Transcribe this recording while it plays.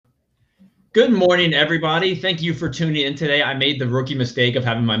Good morning, everybody. Thank you for tuning in today. I made the rookie mistake of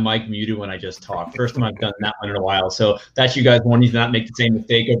having my mic muted when I just talked. First time I've done that one in a while. So that's you guys wanting to not make the same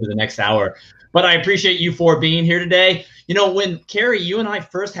mistake over the next hour. But I appreciate you for being here today. You know, when Carrie, you and I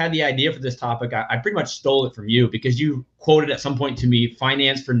first had the idea for this topic, I pretty much stole it from you because you quoted at some point to me,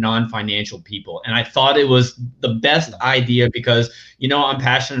 finance for non-financial people. And I thought it was the best idea because, you know, I'm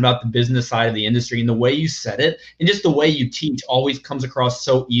passionate about the business side of the industry, and the way you said it and just the way you teach always comes across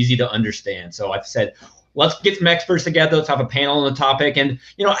so easy to understand. So I've said, let's get some experts together. Let's have a panel on the topic. And,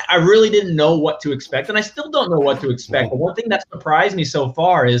 you know, I really didn't know what to expect. And I still don't know what to expect. But one thing that surprised me so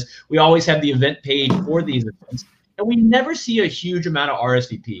far is we always have the event page for these events. And we never see a huge amount of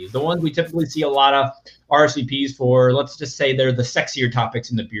RSVPs. The ones we typically see a lot of RSVPs for, let's just say they're the sexier topics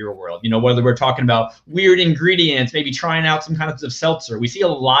in the beer world. You know, whether we're talking about weird ingredients, maybe trying out some kinds of seltzer. We see a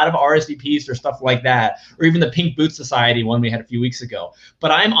lot of RSVPs for stuff like that, or even the Pink Boot Society one we had a few weeks ago. But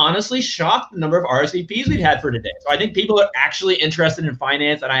I'm honestly shocked the number of RSVPs we've had for today. So I think people are actually interested in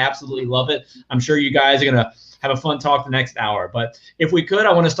finance, and I absolutely love it. I'm sure you guys are going to have a fun talk the next hour. But if we could,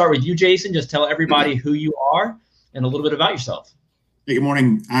 I want to start with you, Jason. Just tell everybody who you are and a little bit about yourself. Hey, good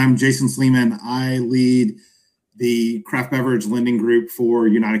morning. I'm Jason Sleeman. I lead the craft beverage lending group for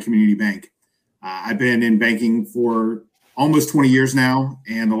United Community Bank. I've been in banking for almost 20 years now,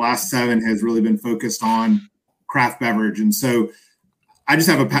 and the last 7 has really been focused on craft beverage. And so I just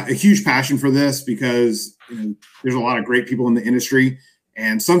have a huge passion for this because, you know, there's a lot of great people in the industry,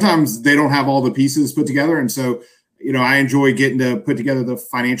 and sometimes they don't have all the pieces put together. And so, you know, I enjoy getting to put together the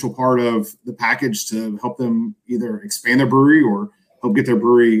financial part of the package to help them either expand their brewery or help get their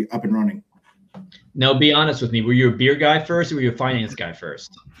brewery up and running. Now, be honest with me. Were you a beer guy first or were you a finance guy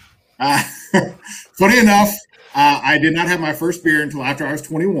first? Funny enough, I did not have my first beer until after I was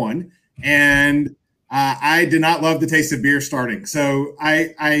 21. And I did not love the taste of beer starting. So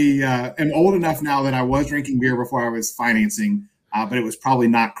I am old enough now that I was drinking beer before I was financing, but it was probably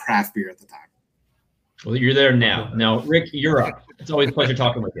not craft beer at the time. Well, you're there now. Now, Rick, you're up. It's always a pleasure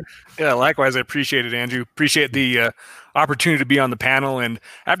talking with you. Yeah, likewise. I appreciate it, Andrew. Appreciate the opportunity to be on the panel. And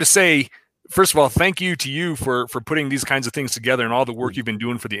I have to say, first of all, thank you to you for putting these kinds of things together and all the work you've been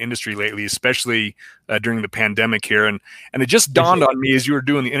doing for the industry lately, especially during the pandemic here. And it just dawned on me as you were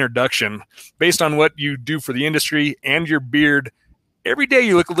doing the introduction, based on what you do for the industry and your beard, every day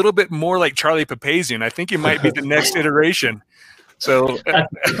you look a little bit more like Charlie Papazian. I think you might be the next iteration. So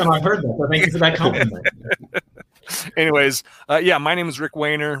I've heard that. So thank you for that compliment. Anyways, yeah, my name is Rick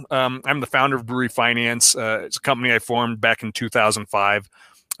Wehner. I'm the founder of Brewery Finance. It's a company I formed back in 2005.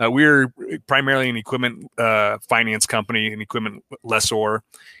 We're primarily an equipment finance company, an equipment lessor,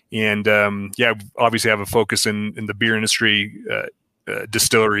 and yeah, obviously have a focus in the beer industry,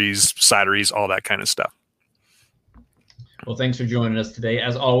 distilleries, cideries, all that kind of stuff. Well, thanks for joining us today,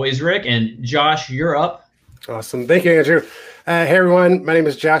 as always, Rick. And Josh, you're up. Awesome. Thank you, Andrew. Hey, everyone. My name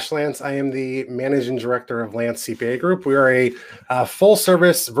is Josh Lance. I am the managing director of Lance CPA Group. We are a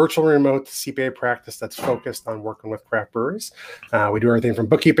full-service virtual remote CPA practice that's focused on working with craft breweries. We do everything from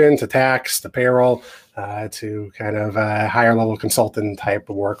bookkeeping to tax to payroll to kind of higher-level consultant type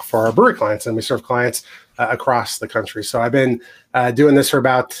of work for our brewery clients, and we serve clients across the country. So I've been doing this for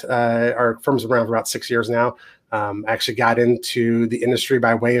about our firm's around for about 6 years now. I actually got into the industry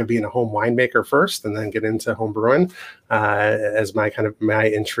by way of being a home winemaker first, and then get into home brewing as my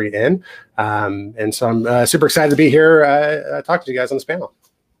entry in. And so I'm super excited to be here talking to you guys on this panel.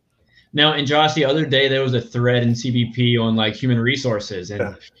 Now, and Josh, the other day there was a thread in CBP on like human resources,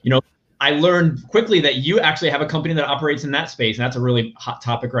 and you know, I learned quickly that you actually have a company that operates in that space, and that's a really hot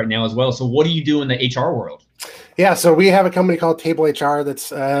topic right now as well. So, what do you do in the HR world? Yeah, so we have a company called Table HR that's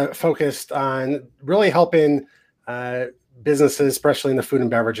focused on really helping businesses, especially in the food and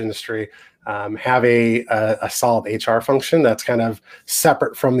beverage industry, have a solid HR function that's kind of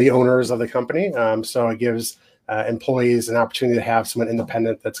separate from the owners of the company. So it gives employees an opportunity to have someone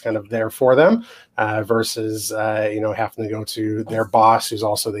independent that's kind of there for them versus, you know, having to go to their boss, who's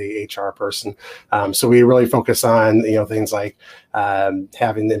also the HR person. So we really focus on, you know, things like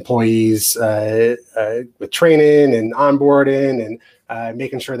having the employees with training and onboarding and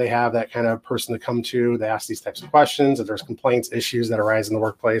making sure they have that kind of person to come to. They ask these types of questions. If there's complaints, issues that arise in the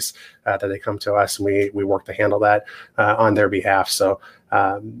workplace, that they come to us, and we work to handle that on their behalf. So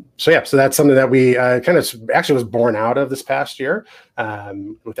yeah, so that's something that we kind of actually was born out of this past year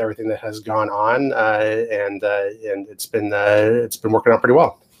with everything that has gone on, and it's been working out pretty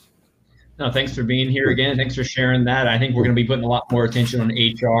well. No, thanks for being here again. Thanks for sharing that. I think we're going to be putting a lot more attention on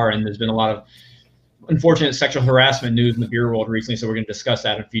HR, and there's been a lot of unfortunate sexual harassment news in the beer world recently, so we're going to discuss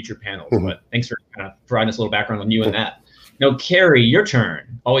that in future panels. But thanks for kind of providing us a little background on you and that. Now, Carrie, your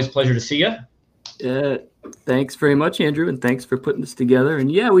turn. Always a pleasure to see you. Thanks very much, Andrew, and thanks for putting this together.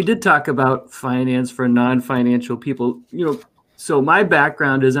 And yeah, we did talk about finance for non-financial people. So my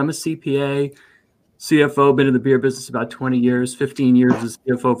background is I'm a CPA, CFO, been in the beer business about 20 years, 15 years as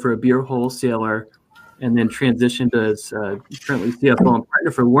CFO for a beer wholesaler, and then transitioned as currently CFO and partner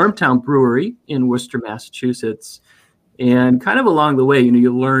for Wormtown Brewery in Worcester, Massachusetts. And kind of along the way,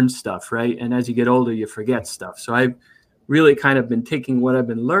 you learn stuff, right? And as you get older, you forget stuff. So I've really kind of been taking what I've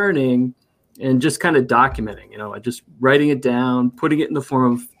been learning and just kind of documenting, just writing it down, putting it in the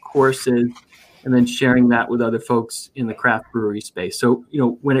form of courses, and then sharing that with other folks in the craft brewery space. So,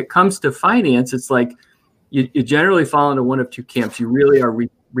 when it comes to finance, it's like you generally fall into one of two camps. You really are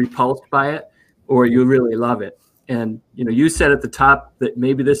repulsed by it, or you really love it. And, you said at the top that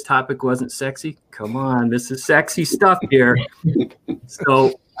maybe this topic wasn't sexy. Come on, this is sexy stuff here.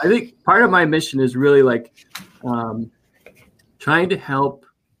 So I think part of my mission is really like trying to help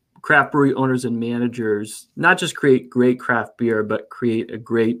craft brewery owners and managers not just create great craft beer, but create a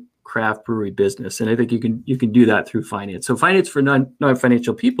great craft brewery business. And I think you can do that through finance. So finance for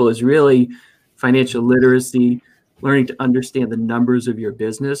non-financial people is really financial literacy, learning to understand the numbers of your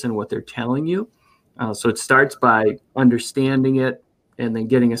business and what they're telling you. So it starts by understanding it and then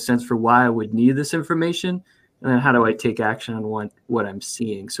getting a sense for why I would need this information. And then how do I take action on what I'm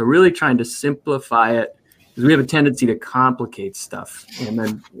seeing? So really trying to simplify it, because we have a tendency to complicate stuff. And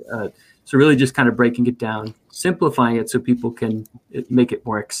then, so really just kind of breaking it down, simplifying it so people can make it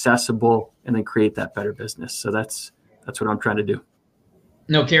more accessible and then create that better business. So that's what I'm trying to do.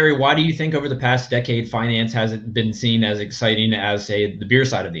 No, Carrie, why do you think over the past decade, finance hasn't been seen as exciting as, say, the beer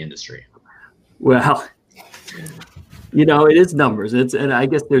side of the industry? Well, it is numbers. And I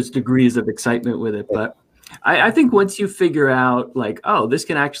guess there's degrees of excitement with it. But I think once you figure out like, oh, this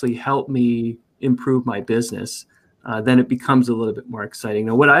can actually help me improve my business, then it becomes a little bit more exciting.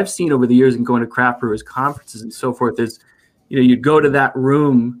 Now, what I've seen over the years in going to craft brewers conferences and so forth is, you'd go to that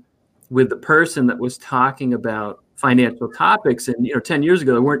room with the person that was talking about financial topics, and 10 years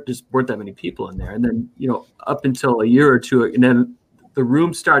ago there weren't that many people in there, and then up until a year or two, and then the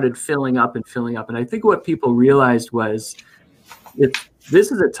room started filling up. And I think what people realized was,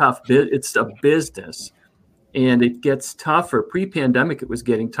 this is a tough bit. It's a business. And it gets tougher. Pre-pandemic, it was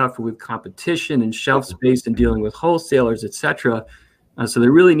getting tougher with competition and shelf space and dealing with wholesalers, et cetera. So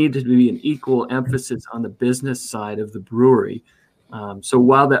there really needed to be an equal emphasis on the business side of the brewery. So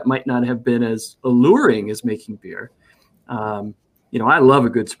while that might not have been as alluring as making beer, I love a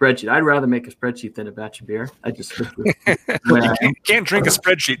good spreadsheet. I'd rather make a spreadsheet than a batch of beer. I just you can't drink a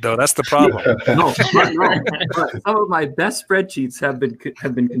spreadsheet though. That's the problem. No. But some of my best spreadsheets have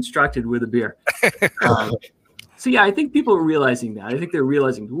been constructed with a beer. So yeah, I think people are realizing that. I think they're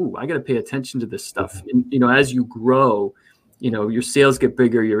realizing, ooh, I got to pay attention to this stuff. And, as you grow, your sales get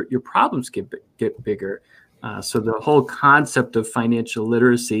bigger, your problems get bigger. So the whole concept of financial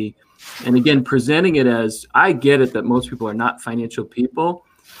literacy, and again, presenting it as, I get it that most people are not financial people,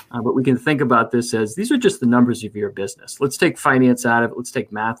 but we can think about this as, these are just the numbers of your business. Let's take finance out of it. Let's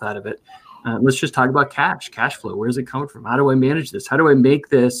take math out of it. Let's just talk about cash flow. Where's it coming from? How do I manage this? How do I make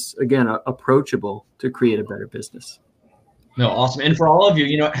this, again, approachable to create a better business? No, awesome. And for all of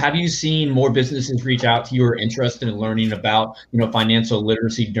you, have you seen more businesses reach out to you or interested in learning about, financial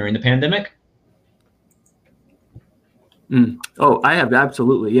literacy during the pandemic? Oh, I have,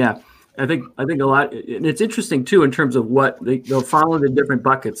 absolutely. Yeah. I think a lot, and it's interesting too, in terms of what they'll fall into different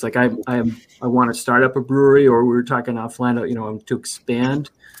buckets. Like I want to start up a brewery, or we were talking offline, to expand,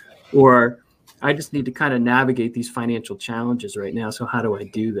 or I just need to kind of navigate these financial challenges right now. So how do I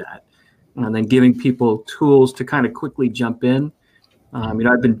do that? And then giving people tools to kind of quickly jump in.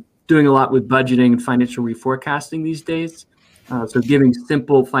 I've been doing a lot with budgeting and financial reforecasting these days. So giving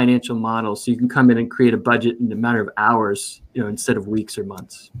simple financial models so you can come in and create a budget in a matter of hours, instead of weeks or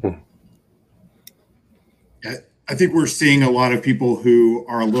months. I think we're seeing a lot of people who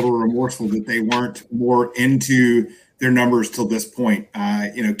are a little remorseful that they weren't more into their numbers till this point.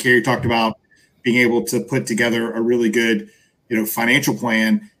 Carrie talked about being able to put together a really good, financial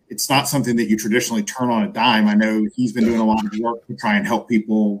plan. It's not something that you traditionally turn on a dime. I know he's been doing a lot of work to try and help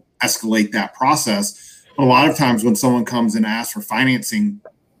people escalate that process. But a lot of times when someone comes and asks for financing,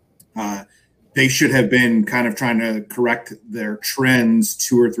 they should have been kind of trying to correct their trends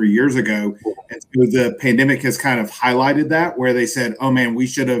 2 or 3 years ago. And so the pandemic has kind of highlighted that, where they said, oh man, we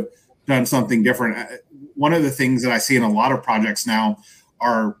should have done something different. One of the things that I see in a lot of projects now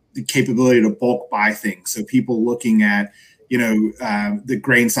are the capability to bulk buy things. So people looking at, the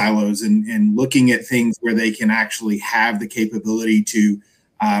grain silos and looking at things where they can actually have the capability to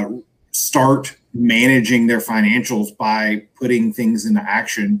start managing their financials by putting things into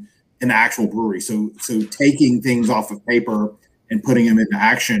action in the actual brewery. So taking things off of paper and putting them into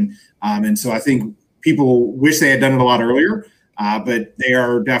action. And so I think people wish they had done it a lot earlier, but they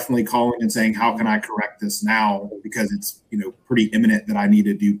are definitely calling and saying, how can I correct this now? Because it's, pretty imminent that I need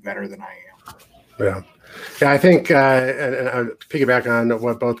to do better than I am. Yeah. Yeah, I think, and I piggyback on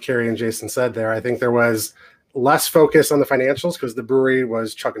what both Carrie and Jason said there, I think there was less focus on the financials because the brewery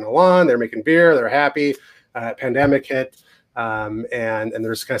was chugging along. They're making beer. They're happy. Pandemic hit. And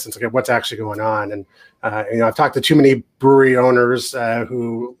there's kind of sense, okay, what's actually going on? And, I've talked to too many brewery owners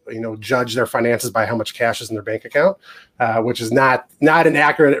who, judge their finances by how much cash is in their bank account, which is not an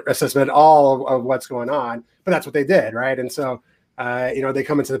accurate assessment at all of what's going on, but that's what they did. Right. And so, they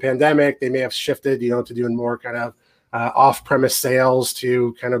come into the pandemic, they may have shifted, to doing more kind of off-premise sales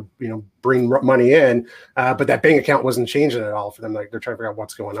to kind of, bring money in. But that bank account wasn't changing at all for them. Like they're trying to figure out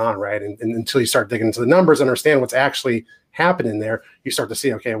what's going on. Right. And until you start digging into the numbers, understand what's actually happening there, you start to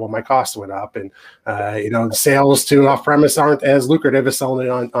see, okay, well, my costs went up and, sales to off-premise aren't as lucrative as selling it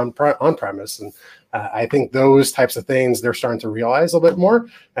on-premise. And I think those types of things, they're starting to realize a little bit more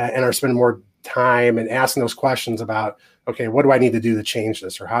and are spending more time and asking those questions about, okay, what do I need to do to change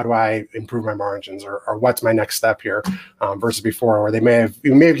this? Or how do I improve my margins? Or what's my next step here versus before, where they may have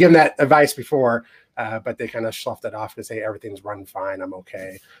given that advice before, but they kind of sloughed it off and say, everything's running fine. I'm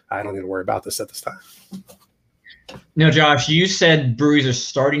okay. I don't need to worry about this at this time. Now, Josh, you said breweries are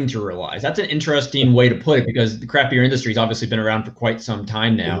starting to realize. That's an interesting way to put it because the craft beer industry has obviously been around for quite some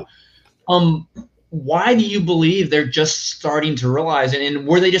time now. Why do you believe they're just starting to realize it? And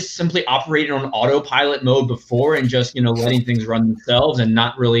were they just simply operating on autopilot mode before and just, letting things run themselves and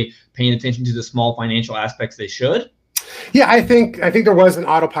not really paying attention to the small financial aspects they should? Yeah, I think there was an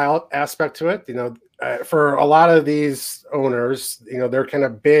autopilot aspect to it. For a lot of these owners, their kind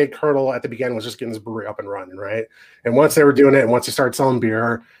of big hurdle at the beginning was just getting this brewery up and running, right? And once they were doing it, and once they started selling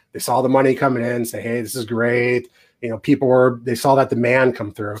beer, they saw the money coming in, say, hey, this is great. They saw that demand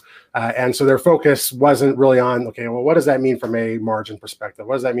come through. And so their focus wasn't really on, okay, well, what does that mean from a margin perspective?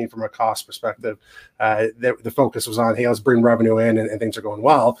 What does that mean from a cost perspective? The focus was on, hey, let's bring revenue in and things are going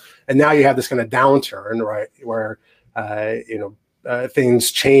well. And now you have this kind of downturn, right, where,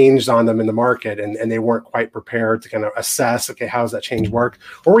 things changed on them in the market and they weren't quite prepared to kind of assess, okay, how does that change work?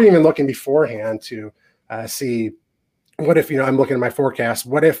 Or even looking beforehand to see, what if, I'm looking at my forecast,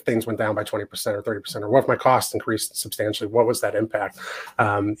 what if things went down by 20% or 30%, or what if my costs increased substantially? What was that impact?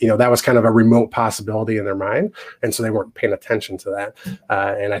 That was kind of a remote possibility in their mind. And so they weren't paying attention to that.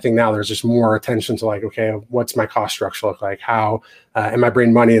 And I think now there's just more attention to like, okay, what's my cost structure look like? How am I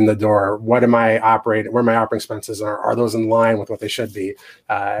bringing money in the door? What am I operating? Where are my operating expenses? Are those in line with what they should be?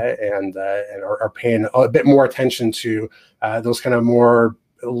 And are paying a bit more attention to those kind of more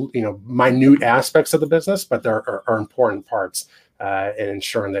minute aspects of the business, but there are important parts in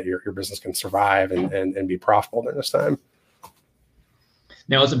ensuring that your business can survive and be profitable during this time.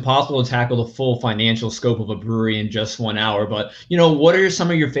 Now, it's impossible to tackle the full financial scope of a brewery in just 1 hour, but what are some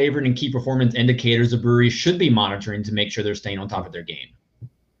of your favorite and key performance indicators a brewery should be monitoring to make sure they're staying on top of their game?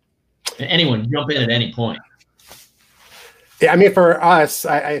 And anyone jump in at any point. Yeah, I mean, for us,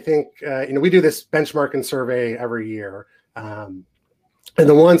 I think we do this benchmarking survey every year. And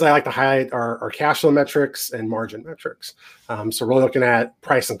the ones I like to highlight are cash flow metrics and margin metrics. So we're looking at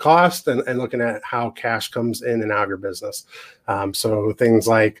price and cost and looking at how cash comes in and out of your business. So things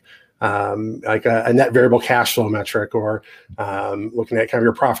like a net variable cash flow metric or looking at kind of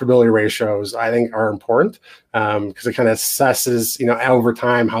your profitability ratios, I think are important because it kind of assesses, over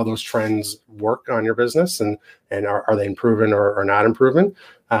time how those trends work on your business and are they improving or not improving.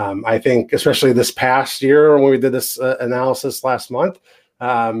 I think especially this past year when we did this analysis last month,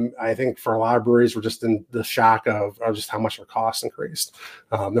 I think for a lot of breweries, we're just in the shock of just how much their costs increased.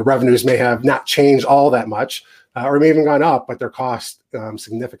 The revenues may have not changed all that much, or may have even gone up, but their costs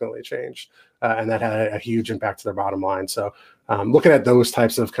significantly changed. And that had a huge impact to their bottom line. So looking at those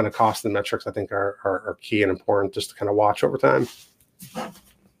types of kind of cost and metrics, I think are key and important just to kind of watch over time.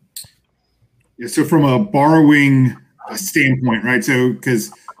 Yeah, so from a borrowing standpoint, right? So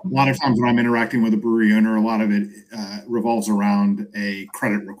because a lot of times when I'm interacting with a brewery owner, a lot of it revolves around a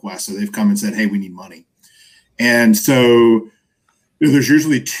credit request. So they've come and said, hey, we need money. And so there's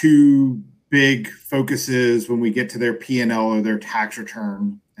usually two big focuses when we get to their P&L or their tax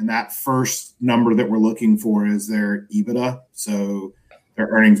return. And that first number that we're looking for is their EBITDA. So their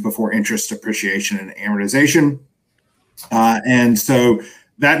earnings before interest, depreciation, and amortization. And so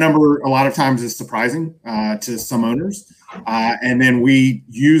that number a lot of times is surprising to some owners. And then we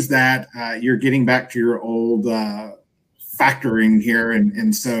use that. You're getting back to your old factoring here.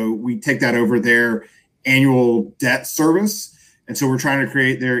 And so we take that over their annual debt service. And so we're trying to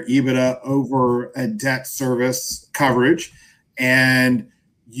create their EBITDA over a debt service coverage. And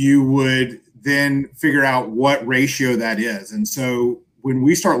you would then figure out what ratio that is. And so when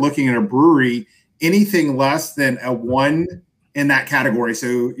we start looking at a brewery, anything less than a 1 in that category,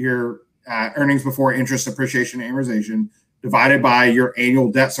 so your earnings before interest, depreciation, amortization, divided by your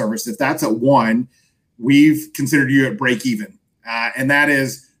annual debt service, if that's at 1, we've considered you at break even. And that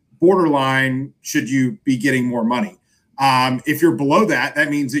is borderline, should you be getting more money? If you're below that, that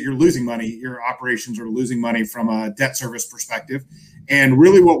means that you're losing money. Your operations are losing money from a debt service perspective. And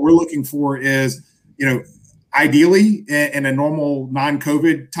really what we're looking for is, ideally in a normal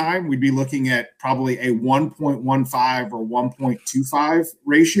non-COVID time, we'd be looking at probably a 1.15 or 1.25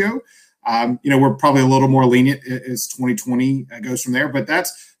 ratio. We're probably a little more lenient as 2020 goes from there, but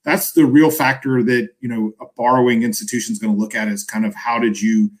that's the real factor that, a borrowing institution is going to look at, is kind of how did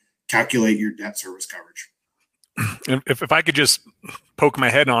you calculate your debt service coverage? If I could just poke my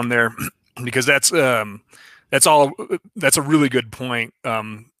head on there, because that's a really good point.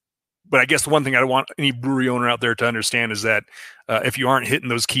 But I guess the one thing I want any brewery owner out there to understand is that if you aren't hitting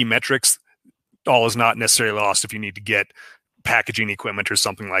those key metrics, all is not necessarily lost. If you need to get packaging equipment or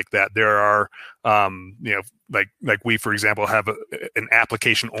something like that, there are, like we, for example, have an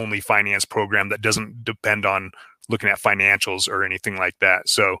application only finance program that doesn't depend on looking at financials or anything like that.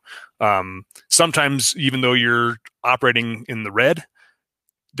 So sometimes, even though you're operating in the red,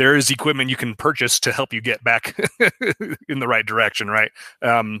 there is equipment you can purchase to help you get back in the right direction, right?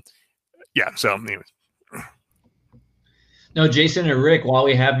 So anyways. No, Jason and Rick, while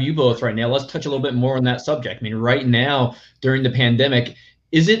we have you both right now, let's touch a little bit more on that subject. I mean, right now, during the pandemic,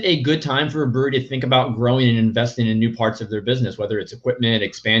 is it a good time for a brewery to think about growing and investing in new parts of their business, whether it's equipment,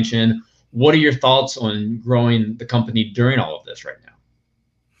 expansion? What are your thoughts on growing the company during all of this right now?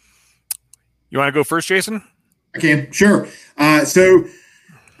 You want to go first, Jason? I can, sure. So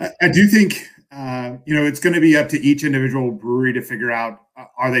I do think, it's going to be up to each individual brewery to figure out,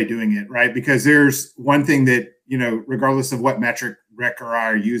 are they doing it right? Because there's one thing that, regardless of what metric Rick or I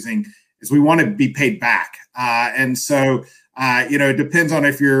are using, is we want to be paid back. And so, it depends on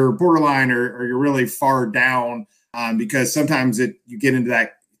if you're borderline or you're really far down, because sometimes you get into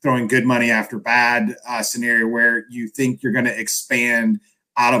that throwing good money after bad scenario where you think you're going to expand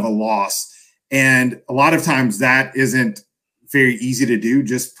out of a loss. And a lot of times that isn't very easy to do,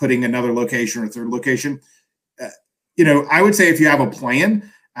 just putting another location or third location. I would say if you have a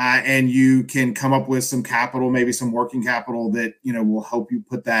plan and you can come up with some capital, maybe some working capital that, will help you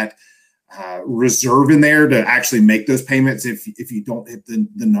put that reserve in there to actually make those payments if you don't hit the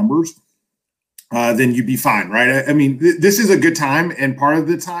numbers, then you'd be fine, right? I mean, this is a good time. And part of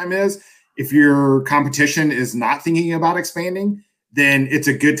the time is if your competition is not thinking about expanding, then it's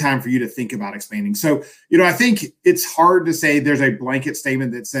a good time for you to think about expanding. So, I think it's hard to say there's a blanket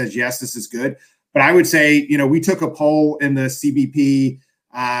statement that says, yes, this is good. But I would say, we took a poll in the CBP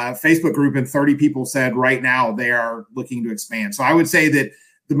Facebook group and 30 people said right now they are looking to expand. So I would say that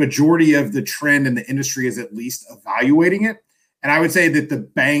the majority of the trend in the industry is at least evaluating it. And I would say that the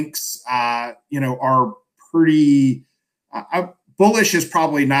banks, are pretty bullish is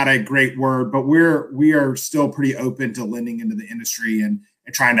probably not a great word, but we are still pretty open to lending into the industry and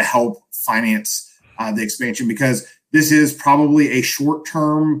trying to help finance the expansion, because this is probably a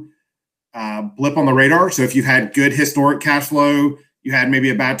short-term blip on the radar. So if you've had good historic cash flow, you had maybe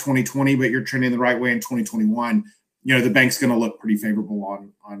a bad 2020, but you're trending the right way in 2021, the bank's going to look pretty favorable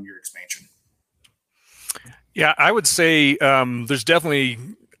on your expansion. Yeah, I would say there's definitely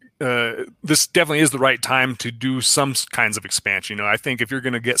this definitely is the right time to do some kinds of expansion. I think if you're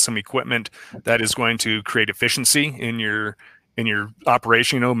going to get some equipment that is going to create efficiency in your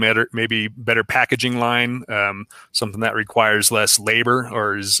operation, maybe better packaging line, something that requires less labor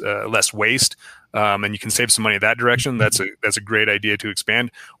or is less waste, and you can save some money that direction. That's a great idea to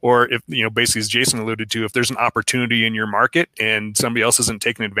expand. Or if basically, as Jason alluded to, if there's an opportunity in your market and somebody else isn't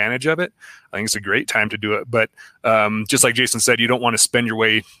taking advantage of it, I think it's a great time to do it. But just like Jason said, you don't want to spend your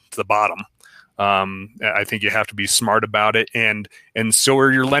way to the bottom. I think you have to be smart about it, and so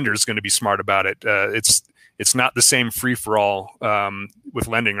are your lenders going to be smart about it. It's not the same free for all with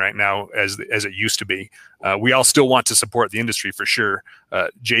lending right now as it used to be. We all still want to support the industry for sure.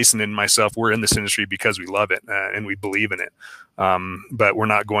 Jason and myself, we're in this industry because we love it and we believe in it. But we're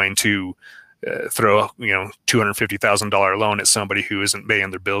not going to throw $250,000 loan at somebody who isn't paying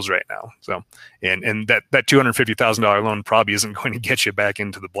their bills right now. So and that $250,000 loan probably isn't going to get you back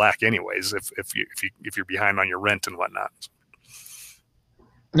into the black anyways if you're behind on your rent and whatnot.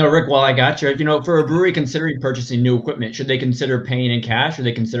 No, Rick, while I got you, for a brewery considering purchasing new equipment, should they consider paying in cash or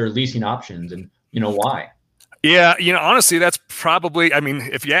they consider leasing options, and why? Yeah, honestly, that's probably. I mean,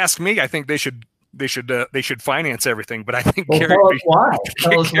 if you ask me, I think they should finance everything. But I think Well, Gary, tell us why.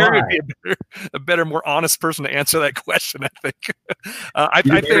 Tell us Gary why. would be a better, more honest person to answer that question. I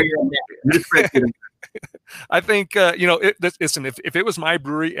think. I think listen, if it was my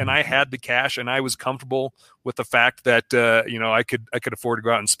brewery and I had the cash and I was comfortable with the fact that I could afford to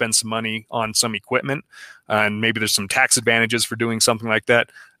go out and spend some money on some equipment, and maybe there's some tax advantages for doing something like that.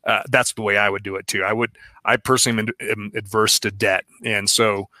 That's the way I would do it too. I personally am adverse to debt, and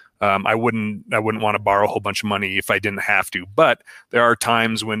so I wouldn't want to borrow a whole bunch of money if I didn't have to. But there are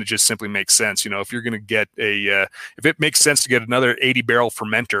times when it just simply makes sense. If you're going to get if it makes sense to get another 80-barrel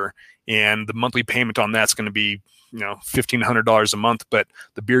fermenter, and the monthly payment on that's going to be $1,500 a month, but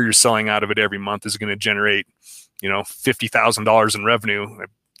the beer you're selling out of it every month is going to generate $50,000 in revenue. I'm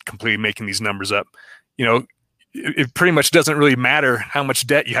completely making these numbers up. It pretty much doesn't really matter how much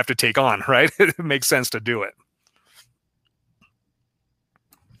debt you have to take on, right? It makes sense to do it.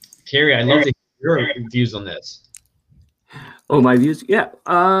 Carrie, I'd love to hear your views on this. Oh, my views? Yeah.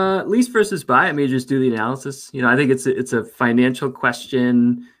 Lease versus buy. I mean, just do the analysis. I think it's a financial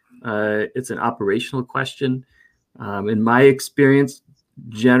question. It's an operational question. In my experience,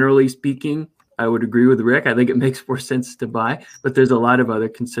 generally speaking, I would agree with Rick. I think it makes more sense to buy, but there's a lot of other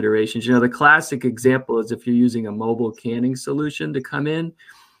considerations. The classic example is if you're using a mobile canning solution to come in,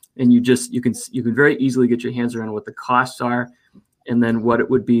 and you can very easily get your hands around what the costs are, and then what it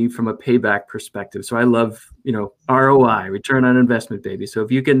would be from a payback perspective. So I love, ROI, return on investment, baby. So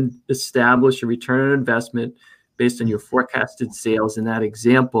if you can establish a return on investment based on your forecasted sales in that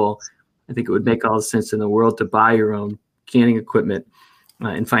example, I think it would make all the sense in the world to buy your own canning equipment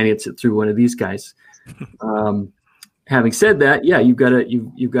and finance it through one of these guys. Having said that, yeah, you've got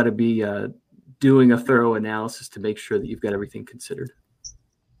to be doing a thorough analysis to make sure that you've got everything considered.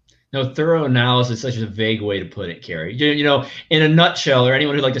 No, thorough analysis is such a vague way to put it, Carrie. In a nutshell, or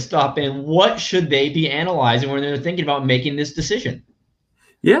anyone who'd like to stop in, what should they be analyzing when they're thinking about making this decision?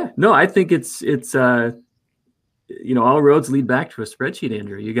 Yeah, no, I think it's all roads lead back to a spreadsheet,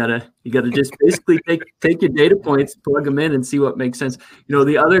 Andrew. You gotta just basically take your data points, plug them in, and see what makes sense.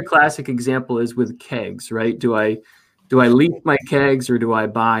 The other classic example is with kegs, right? Do I lease my kegs or do I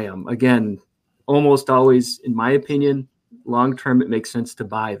buy them? Again, almost always, in my opinion, long term, it makes sense to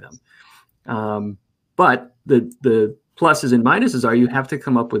buy them. But the pluses and minuses are you have to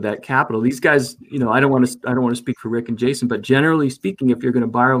come up with that capital. These guys, I don't want to speak for Rick and Jason, but generally speaking, if you're going to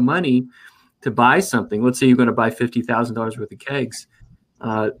borrow money to buy something, let's say you're going to buy $50,000 worth of kegs,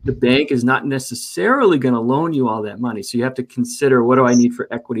 the bank is not necessarily going to loan you all that money. So you have to consider, what do I need for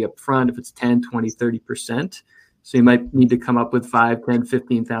equity up front if it's 10, 20, 30%? So you might need to come up with $5,000,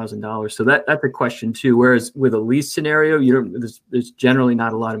 $10,000, $15,000. So that's a question too. Whereas with a lease scenario, there's generally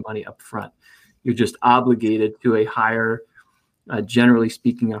not a lot of money up front. You're just obligated to a higher, generally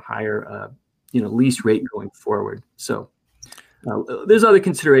speaking, a higher lease rate going forward. So there's other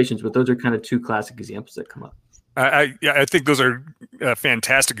considerations, but those are kind of two classic examples that come up. I think those are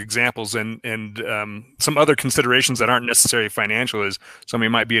fantastic examples, and some other considerations that aren't necessarily financial is somebody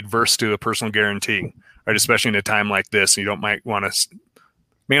might be adverse to a personal guarantee, right? Especially in a time like this, you may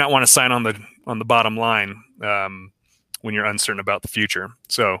not want to sign on the bottom line when you're uncertain about the future.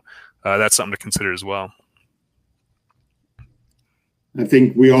 So that's something to consider as well. I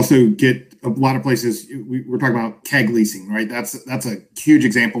think we also get a lot of places. We're talking about keg leasing, right? That's a huge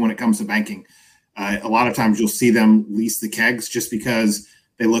example when it comes to banking. A lot of times you'll see them lease the kegs just because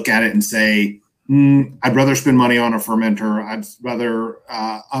they look at it and say, I'd rather spend money on a fermenter. I'd rather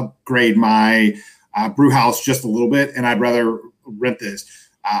upgrade my brew house just a little bit, and I'd rather rent this.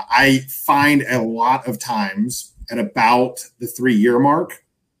 I find a lot of times at about the 3-year mark,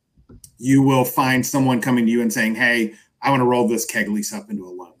 you will find someone coming to you and saying, hey, I want to roll this keg lease up into a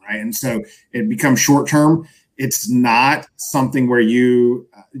loan, right? And so it becomes short term. It's not something where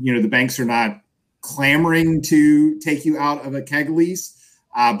the banks are not clamoring to take you out of a keg lease,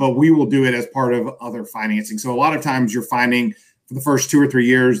 but we will do it as part of other financing. So a lot of times you're finding for the first 2 or 3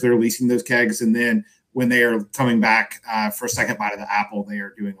 years, they're leasing those kegs. And then when they are coming back for a second bite of the apple, they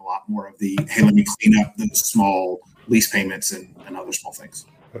are doing a lot more of the, hey, let me clean up those small lease payments and other small things.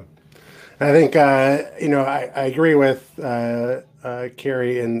 I think, I agree with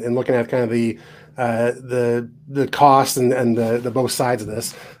Carrie in looking at kind of the cost and the both sides of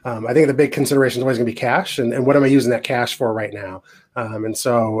this. I think the big consideration is always going to be cash and what am I using that cash for right now? And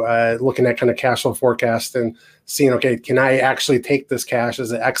so looking at kind of cash flow forecast and seeing, okay, can I actually take this cash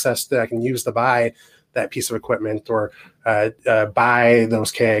as an excess that I can use to buy that piece of equipment or buy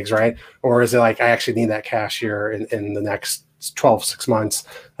those kegs, right? Or is it like, I actually need that cash here in the next 6 months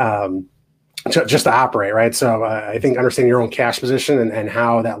just to operate, right? So I think understanding your own cash position and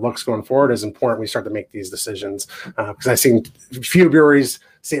how that looks going forward is important when we start to make these decisions. Because I've seen a few breweries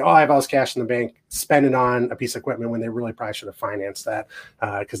say, oh, I have all this cash in the bank, spend it on a piece of equipment when they really probably should have financed that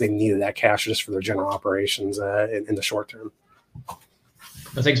because they needed that cash just for their general operations in the short term.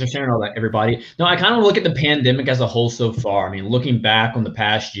 Well, thanks for sharing all that, everybody. No, I kind of look at the pandemic as a whole so far. I mean, looking back on the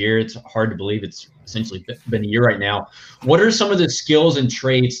past year, it's hard to believe it's essentially been a year right now. What are some of the skills and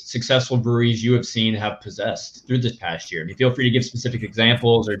traits successful breweries you have seen have possessed through this past year? I mean, feel free to give specific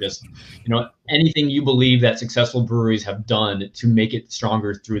examples or just, anything you believe that successful breweries have done to make it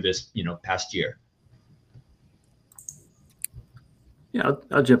stronger through this, past year. Yeah,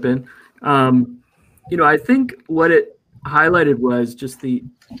 I'll jump in. I think what it highlighted was just the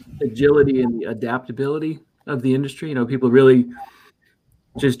agility and the adaptability of the industry. People really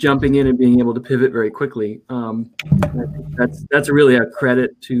just jumping in and being able to pivot very quickly. I think that's really a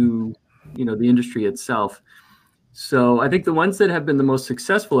credit to the industry itself. So I think the ones that have been the most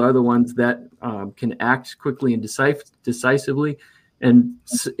successful are the ones that can act quickly and decisively. And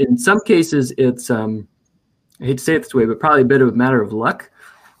in some cases, it's I hate to say it this way, but probably a bit of a matter of luck.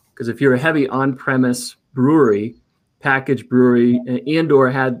 Because if you're a heavy on-premise brewery, packaged brewery, and or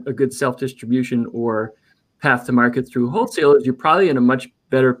had a good self-distribution or path to market through wholesalers, you're probably in a much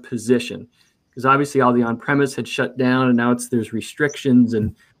better position. Because obviously all the on-premise had shut down, and now there's restrictions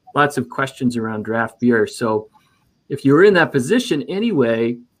and lots of questions around draft beer. So if you were in that position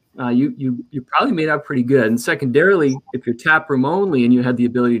anyway, you probably made out pretty good. And secondarily, if you're tap room only and you had the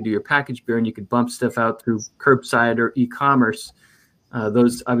ability to do your packaged beer and you could bump stuff out through curbside or e-commerce,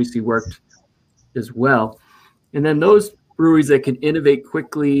 those obviously worked as well. And then those breweries that can innovate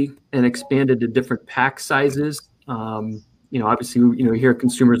quickly and expand into different pack sizes, obviously, we hear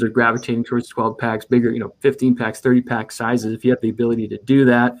consumers are gravitating towards 12 packs, bigger, 15 packs, 30 pack sizes. If you have the ability to do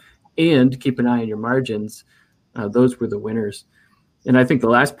that and keep an eye on your margins, those were the winners. And I think the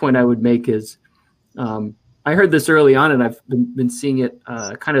last point I would make is, I heard this early on, and I've been seeing it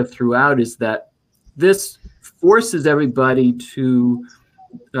kind of throughout, is that this forces everybody to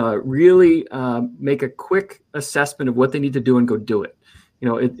really make a quick assessment of what they need to do and go do it.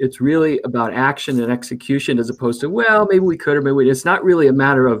 It's really about action and execution as opposed to, well, maybe we could or maybe it's not really a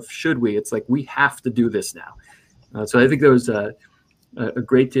matter of should we. It's like we have to do this now. So I think there was a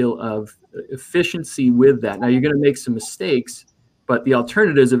great deal of efficiency with that. Now you're going to make some mistakes, but the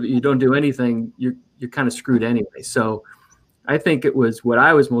alternatives if you don't do anything, you're kind of screwed anyway. So I think it was what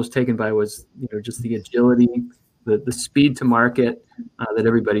I was most taken by was just the agility, the speed to market that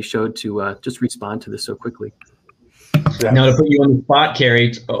everybody showed to just respond to this so quickly. Now to put you on the spot,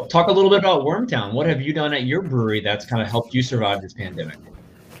 Carrie, talk a little bit about Wormtown. What have you done at your brewery that's kind of helped you survive this pandemic?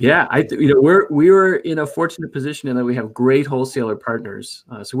 Yeah, we were in a fortunate position in that we have great wholesaler partners.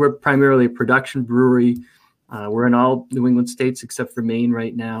 So we're primarily a production brewery. We're in all New England states except for Maine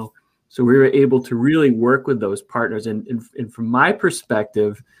right now. So we were able to really work with those partners. And from my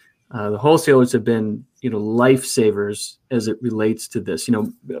perspective, the wholesalers have been, lifesavers as it relates to this,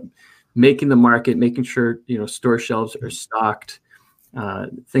 making the market, making sure, store shelves are stocked,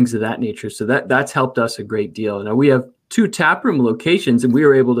 things of that nature. So that's helped us a great deal. Now we have 2 taproom locations and we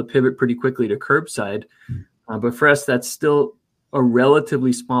were able to pivot pretty quickly to curbside. But for us, that's still a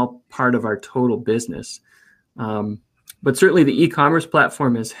relatively small part of our total business. But certainly the e-commerce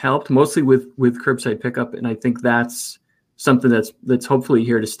platform has helped mostly with curbside pickup. And I think that's something that's hopefully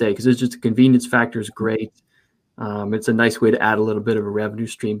here to stay because it's just a convenience factor is great. It's a nice way to add a little bit of a revenue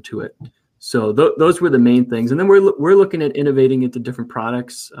stream to it. So those were the main things. And then we're looking at innovating into different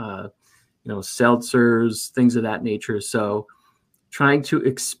products, seltzers, things of that nature. So trying to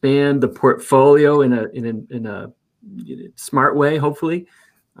expand the portfolio in a smart way, hopefully,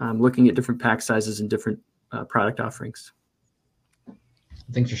 looking at different pack sizes and different product offerings.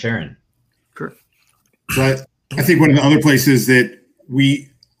 Thanks for sharing. Sure. But I think one of the other places that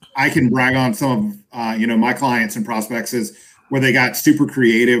I can brag on some of my clients and prospects is where they got super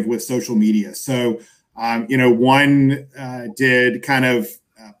creative with social media. So one did kind of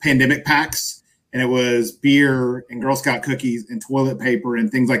pandemic packs, and it was beer and Girl Scout cookies and toilet paper and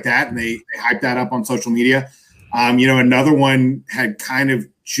things like that, and they hyped that up on social media. Another one had kind of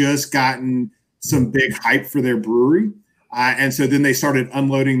just gotten some big hype for their brewery. And so then they started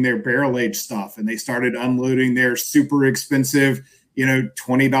unloading their barrel aged stuff, and they started unloading their super expensive, $20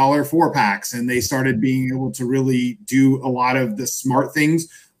 4-packs. And they started being able to really do a lot of the smart things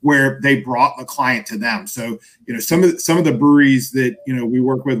where they brought the client to them. So, some of the breweries that, we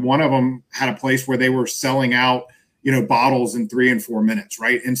work with, one of them had a place where they were selling out, bottles in 3 and 4 minutes.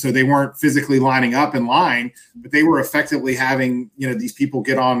 Right. And so they weren't physically lining up in line, but they were effectively having, these people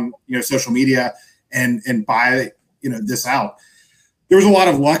get on, social media and buy, this out. There was a lot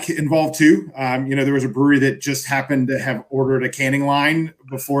of luck involved too. There was a brewery that just happened to have ordered a canning line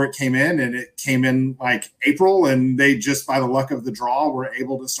before it came in, and it came in like April, and they just, by the luck of the draw, were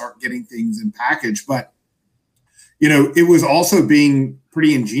able to start getting things in package. But, it was also being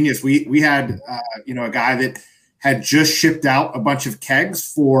pretty ingenious. We had, a guy that had just shipped out a bunch of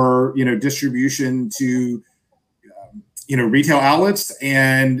kegs for, distribution to, retail outlets,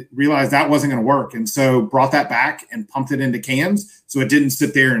 and realized that wasn't going to work. And so brought that back and pumped it into cans, so it didn't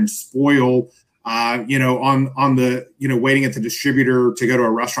sit there and spoil, on the, waiting at the distributor to go to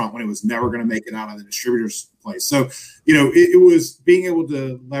a restaurant when it was never going to make it out of the distributor's place. So, it was being able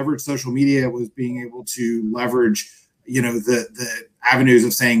to leverage social media. It was being able to leverage, the avenues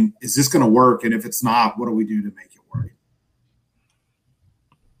of saying, is this going to work? And if it's not, what do we do to make it work?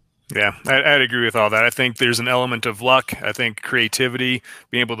 Yeah, I'd agree with all that. I think there's an element of luck. I think creativity,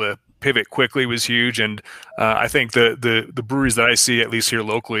 being able to pivot quickly was huge. And I think the breweries that I see, at least here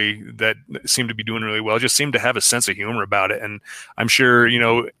locally, that seem to be doing really well, just seem to have a sense of humor about it. And I'm sure,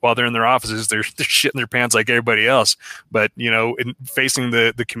 while they're in their offices, they're shitting their pants like everybody else. But, in facing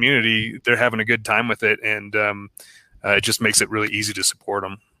the community, they're having a good time with it. And it just makes it really easy to support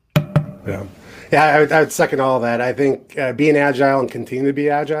them. Yeah. Yeah, I would second all of that. I think being agile and continuing to be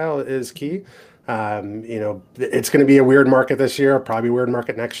agile is key. It's going to be a weird market this year, probably a weird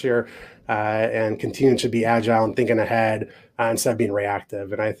market next year, and continuing to be agile and thinking ahead instead of being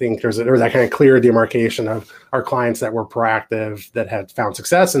reactive. And I think there's that kind of clear demarcation of our clients that were proactive, that had found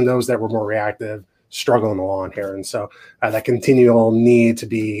success, and those that were more reactive, struggling along here. And so that continual need to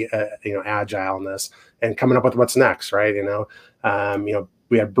be, agile in this and coming up with what's next, right?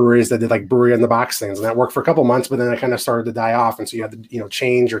 We had breweries that did like brewery in the box things, and that worked for a couple months, but then it kind of started to die off. And so you had to,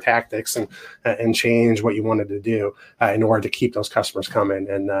 change your tactics and change what you wanted to do in order to keep those customers coming.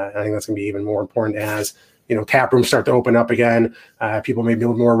 And I think that's going to be even more important as, tap rooms start to open up again. People may be a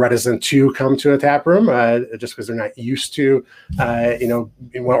little more reticent to come to a tap room just because they're not used to,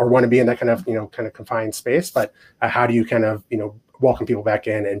 or want to be in that kind of confined space. But how do you kind of, welcome people back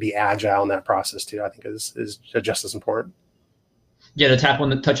in and be agile in that process too, I think is just as important. Yeah, to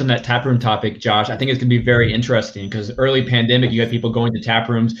touch on that tap room topic, Josh, I think it's going to be very interesting because early pandemic, you had people going to tap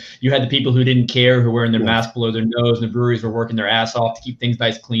rooms. You had the people who didn't care, who were wearing their mask below their nose, and the breweries were working their ass off to keep things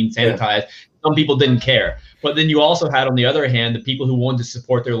nice, clean, sanitized. Yeah. Some people didn't care. But then you also had, on the other hand, the people who wanted to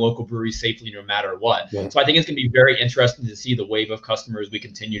support their local breweries safely no matter what. Yeah. So I think it's going to be very interesting to see the wave of customers we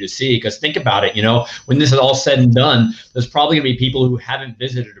continue to see. Because think about it, when this is all said and done, there's probably going to be people who haven't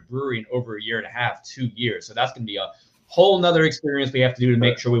visited a brewery in over a year and a half, 2 years. So that's going to be a whole nother experience we have to do to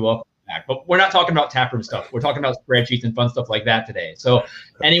make sure we welcome back. But we're not talking about taproom stuff. We're talking about spreadsheets and fun stuff like that today. So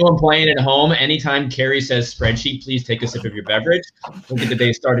anyone playing at home, anytime Carrie says spreadsheet, please take a sip of your beverage. We'll get the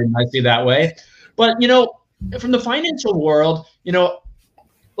day started nicely that way. But, from the financial world,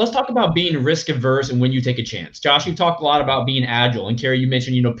 let's talk about being risk averse and when you take a chance. Josh, you've talked a lot about being agile, and Carrie, you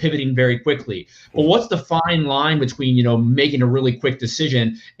mentioned, pivoting very quickly. But what's the fine line between, making a really quick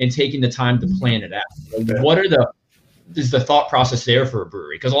decision and taking the time to plan it out? What is the thought process there for a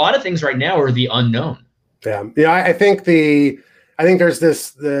brewery? Because a lot of things right now are the unknown. Yeah. I think there's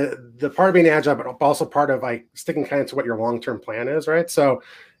the part of being agile, but also part of like sticking kind of to what your long-term plan is, right? So,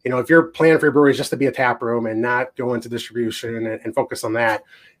 if your plan for your brewery is just to be a tap room and not go into distribution and focus on that,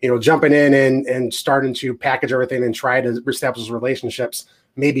 jumping in and starting to package everything and try to establish relationships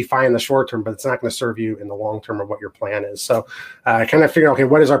may be fine in the short term, but it's not going to serve you in the long term of what your plan is. So kind of figure out, okay,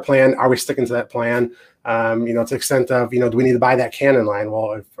 what is our plan? Are we sticking to that plan? To the extent of, do we need to buy that cannon line?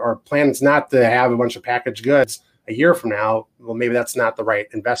 Well, if our plan is not to have a bunch of packaged goods a year from now, well, maybe that's not the right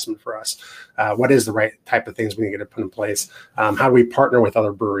investment for us. What is the right type of things we need to put in place? How do we partner with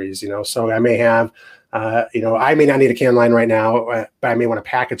other breweries? So I may have, I may not need a can line right now, but I may want to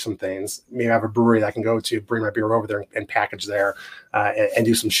package some things. Maybe I have a brewery that I can go to, bring my beer over there and package there and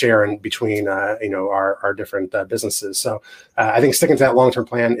do some sharing between, our different businesses. So I think sticking to that long-term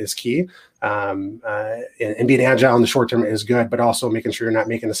plan is key. And being agile in the short term is good, but also making sure you're not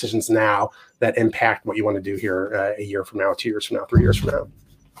making decisions now that impact what you want to do here a year from now, 2 years from now, 3 years from now.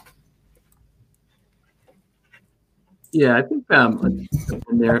 Yeah, I think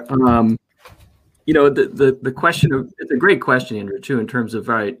there. The question of, it's a great question, Andrew, too, in terms of,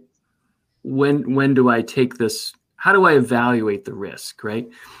 all right, when do I take this? How do I evaluate the risk, right?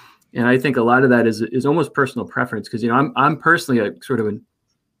 And I think a lot of that is almost personal preference because, I'm personally a sort of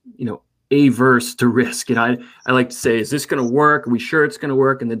averse to risk. I like to say, is this going to work? Are we sure it's going to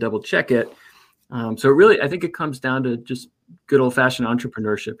work? And then double check it. So really, I think it comes down to just good old fashioned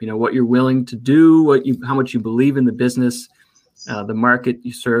entrepreneurship. What you're willing to do, how much you believe in the business, the market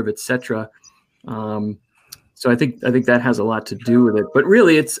you serve, etc. So I think that has a lot to do with it. But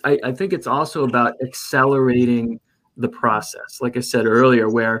really, I think it's also about accelerating the process. Like I said earlier,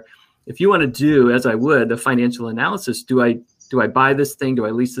 where if you want to do, as I would, the financial analysis, do I buy this thing? Do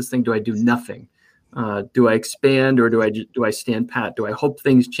I lease this thing? Do I do nothing? Do I expand, or do I stand pat? Do I hope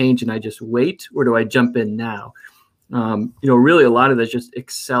things change and I just wait, or do I jump in now? Really a lot of that's just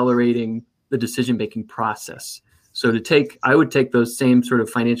accelerating the decision-making process. So I would take those same sort of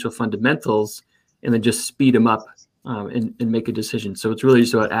financial fundamentals and then just speed them up and make a decision. So it's really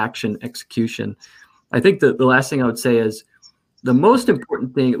just about action, execution. I think the last thing I would say is the most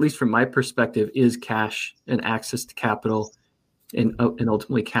important thing, at least from my perspective, is cash and access to capital and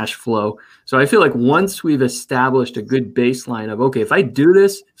ultimately cash flow. So I feel like once we've established a good baseline of, okay, if I do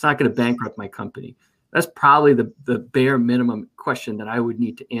this, it's not going to bankrupt my company. That's probably the bare minimum question that I would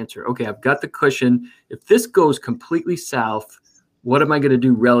need to answer. Okay, I've got the cushion. If this goes completely south, what am I going to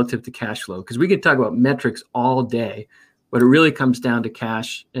do relative to cash flow? Because we can talk about metrics all day, but it really comes down to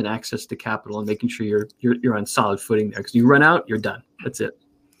cash and access to capital and making sure you're on solid footing there. Because you run out, you're done. That's it.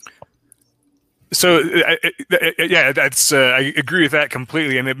 So yeah, that's I agree with that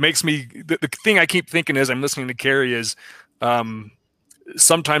completely, and it makes me the thing I keep thinking as I'm listening to Carrie is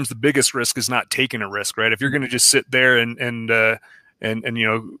sometimes the biggest risk is not taking a risk, right? If you're going to just sit there and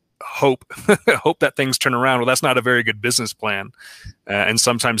hope that things turn around, well, that's not a very good business plan, and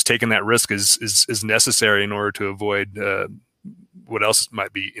sometimes taking that risk is necessary in order to avoid what else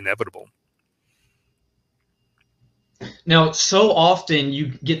might be inevitable. Now, so often you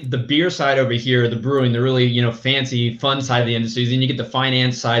get the beer side over here, the brewing, the really, fancy, fun side of the industry, and you get the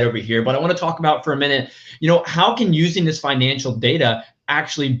finance side over here. But I want to talk about for a minute, how can using this financial data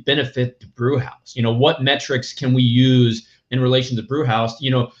actually benefit the brew house? What metrics can we use in relation to brew house,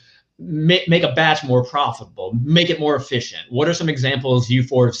 make a batch more profitable, make it more efficient? What are some examples you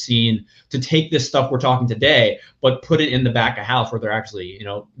four have seen to take this stuff we're talking today, but put it in the back of house where they're actually,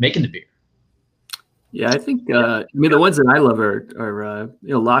 making the beer? Yeah, I think the ones that I love are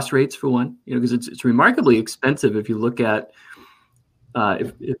loss rates for one, because it's remarkably expensive if you look at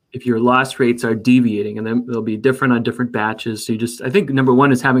if your loss rates are deviating, and then they'll be different on different batches. So I think number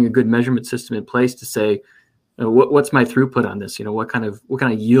one is having a good measurement system in place to say what's my throughput on this. What kind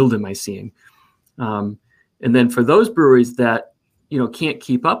of yield am I seeing? And then for those breweries that can't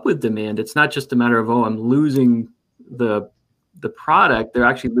keep up with demand, it's not just a matter of I'm losing the product, they're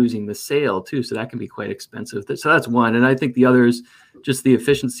actually losing the sale too. So that can be quite expensive. So that's one. And I think the other is just the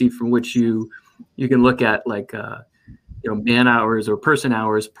efficiency from which you can look at man hours or person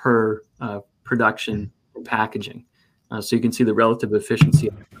hours per production and packaging. So you can see the relative efficiency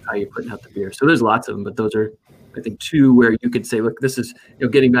of how you're putting out the beer. So there's lots of them, but those are, I think, two where you could say, look, this is,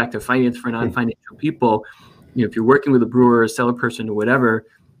 getting back to finance for non-financial people. If you're working with a brewer, a seller person, or whatever,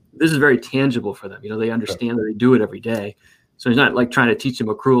 this is very tangible for them. They understand that they do it every day. So it's not like trying to teach them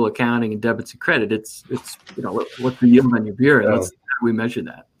accrual accounting and debits and credit. It's what's the yield on your beer, and how we measure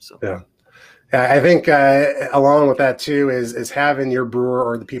that. So yeah, I think along with that too is having your brewer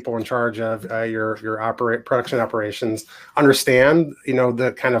or the people in charge of your production operations understand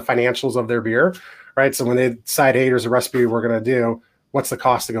the kind of financials of their beer, right? So when they decide, hey, here's a recipe we're going to do, what's the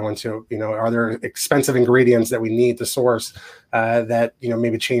cost to go into? Are there expensive ingredients that we need to source that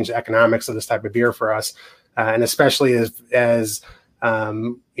maybe change the economics of this type of beer for us? And especially as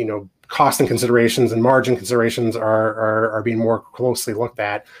cost and considerations and margin considerations are being more closely looked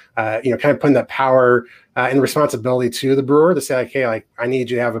at, kind of putting that power and responsibility to the brewer to say, like, hey, I need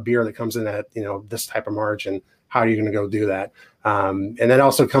you to have a beer that comes in at, this type of margin. How are you going to go do that? And then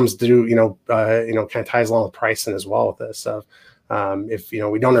also comes to, kind of ties along with pricing as well with this. So if, we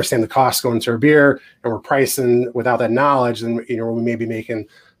don't understand the cost going into our beer and we're pricing without that knowledge, then, we may be making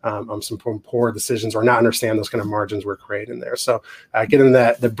some poor decisions or not understand those kind of margins we're creating there. So getting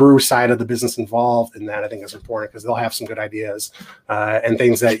the brew side of the business involved in that, I think, is important, because they'll have some good ideas and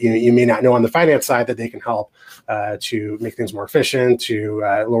things that you may not know on the finance side that they can help to make things more efficient, to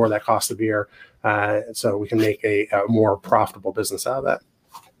lower that cost of beer, so we can make a more profitable business out of that.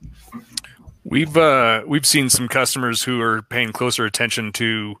 We've seen some customers who are paying closer attention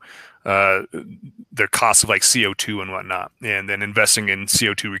to their costs of CO2 and whatnot, and then investing in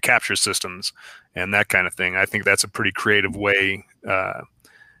CO2 recapture systems and that kind of thing. I think that's a pretty creative way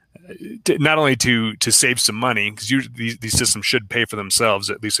not only to save some money, because these systems should pay for themselves,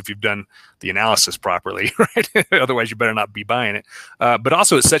 at least if you've done the analysis properly, right? Otherwise, you better not be buying it. But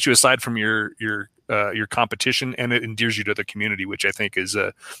also, it sets you aside from your competition, and it endears you to the community, which I think is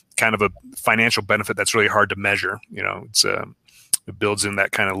a kind of a financial benefit that's really hard to measure. You know, it builds in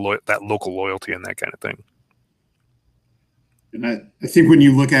that kind of that local loyalty and that kind of thing. And I think when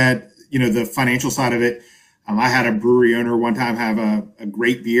you look at, you know, the financial side of it, I had a brewery owner one time have a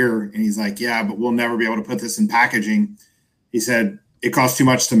great beer, and he's like, yeah, but we'll never be able to put this in packaging. He said, it costs too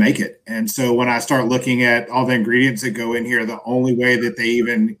much to make it. And so when I start looking at all the ingredients that go in here, the only way that they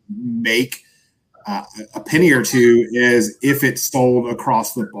even make a penny or two is if it's sold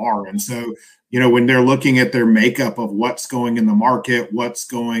across the bar. And so, you know, when they're looking at their makeup of what's going in the market, what's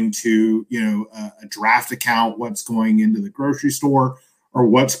going to, you know, a draft account, what's going into the grocery store, or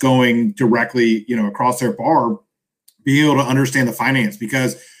what's going directly, you know, across their bar, being able to understand the finance,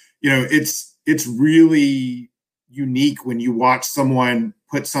 because, you know, it's really unique when you watch someone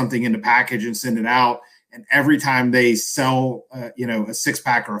put something in the package and send it out, and every time they sell, you know, a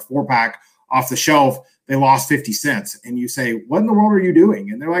 6-pack or a 4-pack off the shelf, they lost 50 cents. And you say, what in the world are you doing?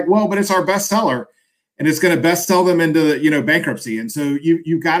 And they're like, well, but it's our best seller, and it's going to best sell them into, you know, bankruptcy. And so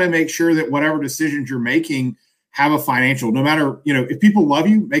you've got to make sure that whatever decisions you're making have a financial, no matter, you know, if people love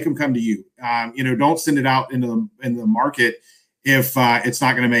you, make them come to you. You know, don't send it out into the market if it's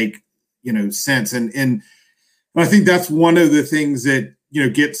not going to make, you know, sense. And I think that's one of the things that, you know,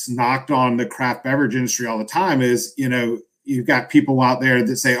 gets knocked on the craft beverage industry all the time is, you know, you've got people out there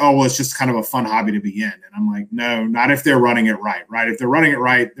that say, oh, well, it's just kind of a fun hobby to be in. And I'm like, no, not if they're running it right, right? If they're running it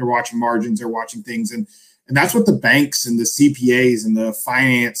right, they're watching margins, they're watching things. And that's what the banks and the CPAs and the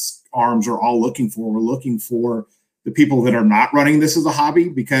finance arms are all looking for. We're looking for the people that are not running this as a hobby,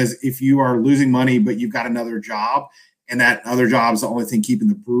 because if you are losing money, but you've got another job, and that other job is the only thing keeping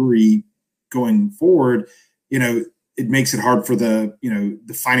the brewery going forward, you know, it makes it hard for the, you know,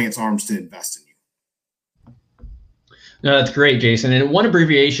 the finance arms to invest in you. No, that's great, Jason. And one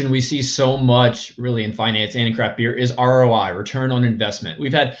abbreviation we see so much really in finance and in craft beer is ROI, return on investment.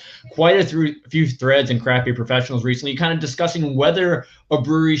 We've had quite a few threads in craft beer professionals recently kind of discussing whether a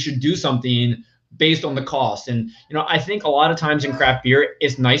brewery should do something based on the cost. And, you know, I think a lot of times in craft beer,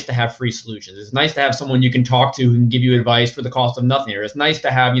 it's nice to have free solutions. It's nice to have someone you can talk to who can give you advice for the cost of nothing. Or it's nice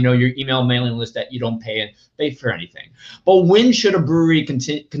to have, you know, your email mailing list that you don't pay for anything. But when should a brewery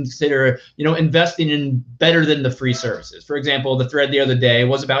consider, you know, investing in better than the free services? For example, the thread the other day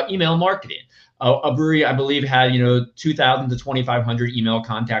was about email marketing. A brewery, I believe, had, you know, 2,000 to 2,500 email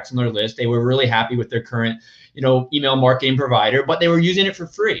contacts on their list. They were really happy with their current, you know, email marketing provider, but they were using it for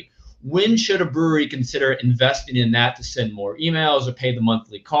free. When should a brewery consider investing in that to send more emails or pay the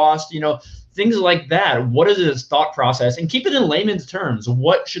monthly cost? You know, things like that. What is its thought process? And keep it in layman's terms.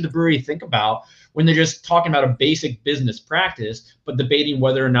 What should the brewery think about when they're just talking about a basic business practice, but debating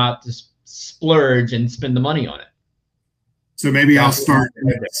whether or not to splurge and spend the money on it? So maybe I'll start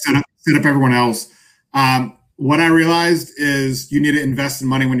and set up everyone else. What I realized is you need to invest in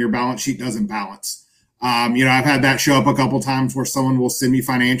money when your balance sheet doesn't balance. You know, I've had that show up a couple of times where someone will send me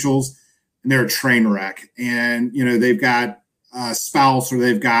financials and they're a train wreck, and, you know, they've got a spouse or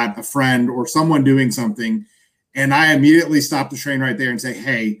they've got a friend or someone doing something. And I immediately stop the train right there and say,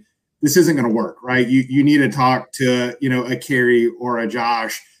 hey, this isn't going to work, right? You need to talk to, you know, a Carrie or a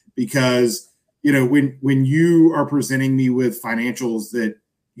Josh, because, you know, when you are presenting me with financials that,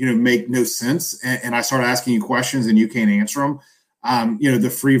 you know, make no sense, and I start asking you questions and you can't answer them, you know,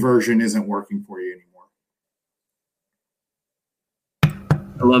 the free version isn't working for you anymore.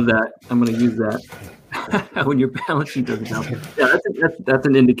 I love that. I'm going to use that when your balance sheet doesn't help. Yeah, that's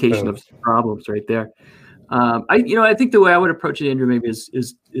an indication of some problems right there. I think the way I would approach it, Andrew, maybe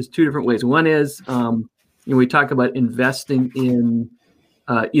is two different ways. One is, you know, we talk about investing in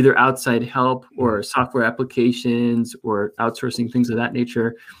either outside help or software applications or outsourcing, things of that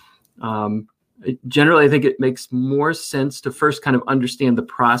nature. Generally, I think it makes more sense to first kind of understand the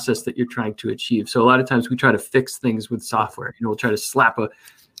process that you're trying to achieve. So a lot of times we try to fix things with software. You know, we'll try to slap a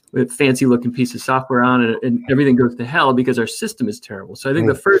fancy looking piece of software on it and everything goes to hell because our system is terrible. So I think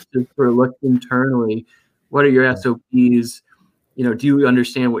the first is to look internally. What are your SOPs? You know, do you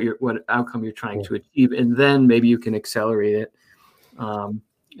understand what outcome you're trying to achieve? And then maybe you can accelerate it. And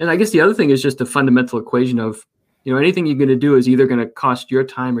I guess the other thing is just a fundamental equation of, you know, anything you're going to do is either going to cost your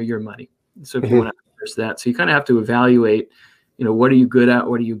time or your money. So if you want to address that, so you kind of have to evaluate, you know, what are you good at?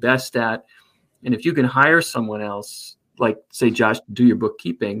 What are you best at? And if you can hire someone else, like say Josh, to do your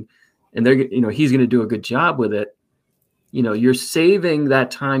bookkeeping, and they're, you know, he's going to do a good job with it, you're saving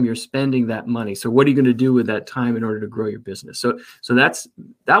that time, you're spending that money. So what are you going to do with that time in order to grow your business? So that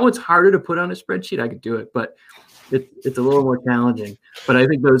one's harder to put on a spreadsheet. I could do it, but it's a little more challenging. But I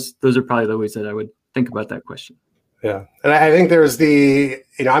think those are probably the ways that I would think about that question. Yeah. And I think there's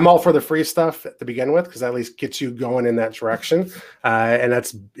I'm all for the free stuff to begin with, because at least gets you going in that direction. And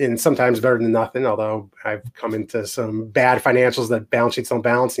that's sometimes better than nothing, although I've come into some bad financials that balance sheets don't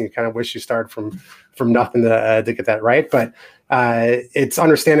balance, and you kind of wish you started from nothing to get that right. But it's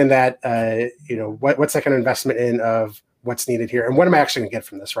understanding that, what's that kind of investment in of what's needed here, and what am I actually gonna get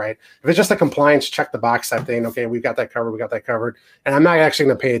from this, right? If it's just a compliance check the box type thing, okay, we've got that covered, and I'm not actually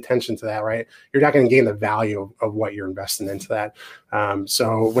gonna pay attention to that, right? You're not gonna gain the value of what you're investing into that.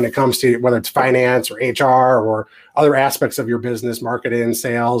 So when it comes to whether it's finance or HR or other aspects of your business, marketing,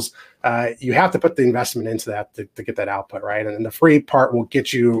 sales, you have to put the investment into that to get that output, right? And then the free part will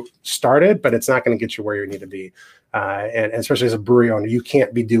get you started, but it's not going to get you where you need to be. And especially as a brewery owner, you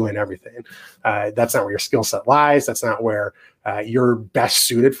can't be doing everything. That's not where your skill set lies. That's not where you're best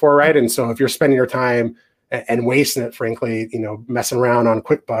suited for, right? And so if you're spending your time and wasting it, frankly, messing around on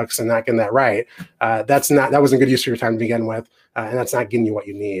QuickBooks and not getting that right, that wasn't good use of your time to begin with. And that's not getting you what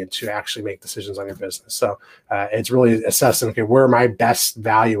you need to actually make decisions on your business. So it's really assessing, okay, where my best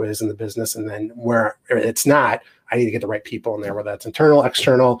value is in the business, and then where it's not, I need to get the right people in there, whether that's internal,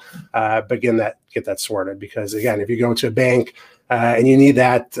 external, but get that sorted. Because again, if you go to a bank and you need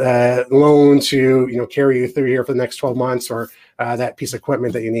that loan to carry you through here for the next 12 months, or that piece of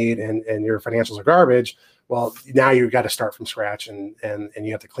equipment that you need, and your financials are garbage, well, now you've got to start from scratch, and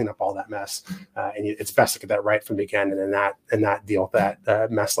you have to clean up all that mess. And it's best to get that right from the beginning, and not deal with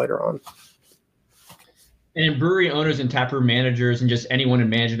that mess later on. And brewery owners and taproom managers and just anyone in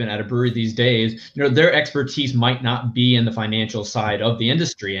management at a brewery these days, their expertise might not be in the financial side of the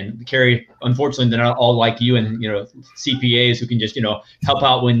industry. And Carrie, unfortunately, they're not all like you and CPAs who can just help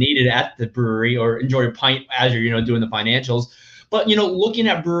out when needed at the brewery, or enjoy a pint as you're doing the financials. But looking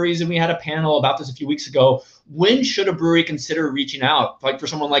at breweries, and we had a panel about this a few weeks ago, when should a brewery consider reaching out? Like for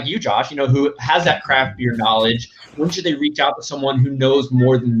someone like you, Josh, who has that craft beer knowledge, when should they reach out to someone who knows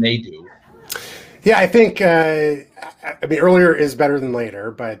more than they do? Yeah, I think earlier is better than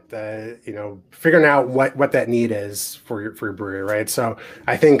later, but figuring out what that need is for your brewery, right? So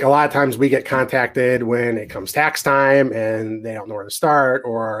I think a lot of times we get contacted when it comes tax time and they don't know where to start,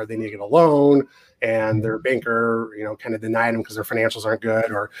 or they need to get a loan and their banker, kind of denied them because their financials aren't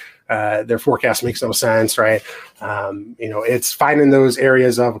good, or their forecast makes no sense, right? It's finding those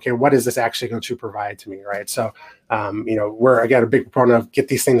areas of, okay, what is this actually going to provide to me, right? So, we're, again, a big proponent of get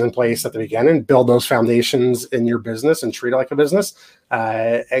these things in place at the beginning, build those foundations in your business and treat it like a business,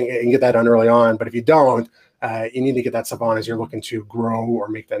 and get that done early on. But if you don't, you need to get that stuff on as you're looking to grow or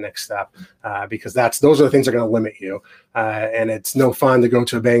make that next step, because those are the things that are going to limit you. And it's no fun to go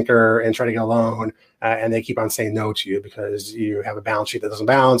to a banker and try to get a loan, and they keep on saying no to you because you have a balance sheet that doesn't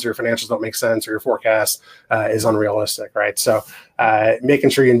balance, or your financials don't make sense, or your forecast is unrealistic, right? So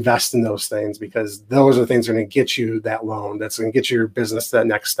making sure you invest in those things, because those are the things that are going to get you that loan, that's going to get your business to that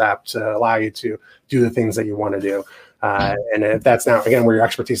next step, to allow you to do the things that you want to do. And if that's not, again, where your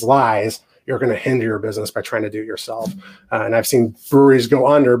expertise lies, you're going to hinder your business by trying to do it yourself. And I've seen breweries go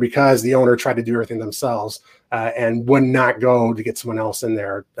under because the owner tried to do everything themselves and would not go to get someone else in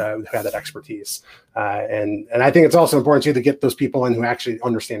there who had that expertise. And I think it's also important too to get those people in who actually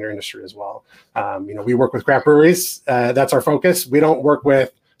understand their industry as well. We work with craft breweries. That's our focus. We don't work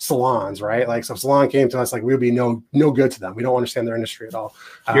with salons, right? Like, so if salon came to us, like, we would be no good to them. We don't understand their industry at all.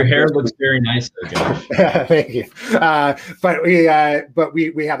 Your hair looks very nice though, Josh. Thank you. But we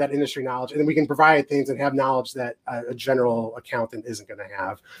have that industry knowledge, and then we can provide things and have knowledge that a general accountant isn't going to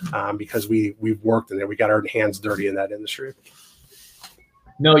have, because we've worked in there. We got our hands dirty in that industry.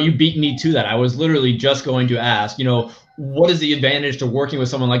 No, you beat me to that. I was literally just going to ask, what is the advantage to working with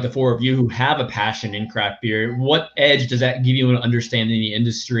someone like the four of you who have a passion in craft beer? What edge does that give you in understanding the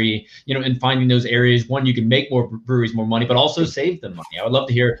industry, and finding those areas, one, you can make more breweries more money, but also save them money? I would love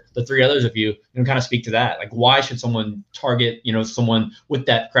to hear the three others of you, kind of speak to that. Like, why should someone target, someone with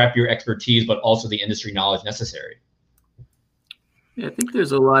that craft beer expertise, but also the industry knowledge necessary? Yeah, I think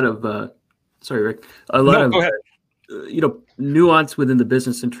there's a lot of, sorry, Rick, go ahead. Nuance within the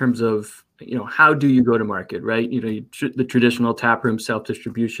business in terms of, how do you go to market, right? The traditional taproom,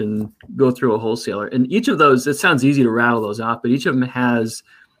 self-distribution, go through a wholesaler. And each of those, it sounds easy to rattle those off, but each of them has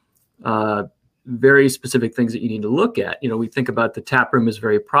very specific things that you need to look at. We think about the taproom is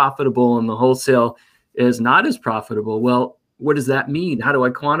very profitable and the wholesale is not as profitable. Well, what does that mean? How do I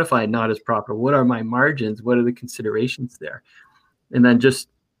quantify not as profitable? What are my margins? What are the considerations there? And then just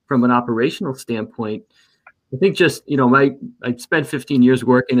from an operational standpoint, I think just, I spent 15 years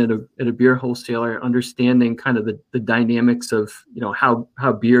working at a beer wholesaler, understanding kind of the dynamics of,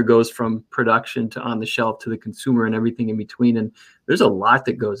 how beer goes from production to on the shelf to the consumer and everything in between. And there's a lot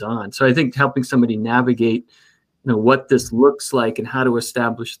that goes on. So I think helping somebody navigate, what this looks like and how to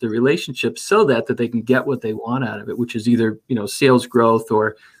establish the relationship so that they can get what they want out of it, which is either, sales growth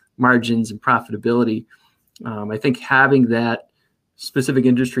or margins and profitability. I think having that specific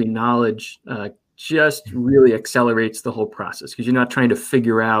industry knowledge just really accelerates the whole process, because you're not trying to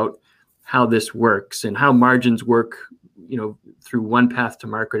figure out how this works and how margins work, through one path to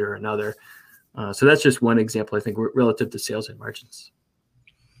market or another. So that's just one example, I think, relative to sales and margins.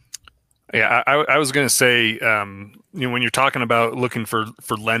 Yeah, I was going to say, when you're talking about looking for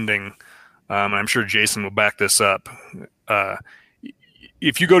lending, and I'm sure Jason will back this up.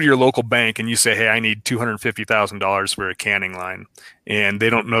 If you go to your local bank and you say, "Hey, I need $250,000 for a canning line," and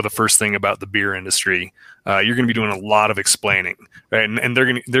they don't know the first thing about the beer industry, you're going to be doing a lot of explaining, right? And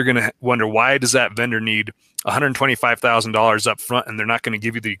they're going to wonder, why does that vendor need $125,000 up front, and they're not going to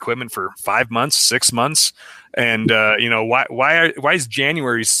give you the equipment for 5 months, 6 months? And why is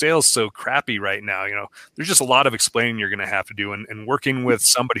January's sales so crappy right now? There's just a lot of explaining you're going to have to do, and working with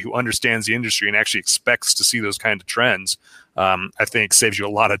somebody who understands the industry and actually expects to see those kind of trends, I think saves you a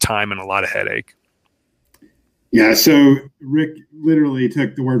lot of time and a lot of headache. Yeah. So Rick literally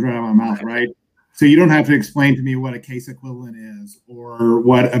took the words right out of my mouth, right? So you don't have to explain to me what a case equivalent is, or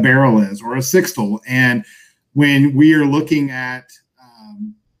what a barrel is, or a sixtel. And when we are looking at,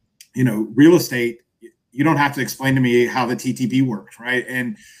 real estate, you don't have to explain to me how the TTP works, right?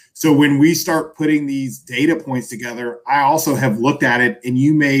 And so when we start putting these data points together, I also have looked at it, and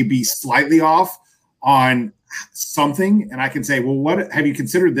you may be slightly off on something, and I can say, well, what have you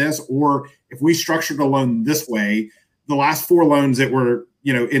considered this? Or if we structured a loan this way, the last 4 loans that were,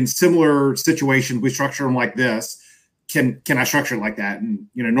 in similar situations, we structure them like this. Can I structure it like that? And,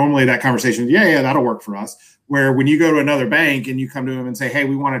 normally that conversation, yeah, that'll work for us. Where when you go to another bank and you come to them and say, hey,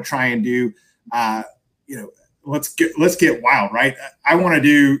 we want to try and do, let's get wild, right? I want to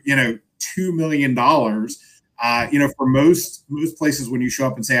do, $2 million. For most places, when you show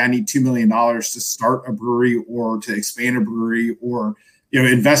up and say, I need $2 million to start a brewery or to expand a brewery or,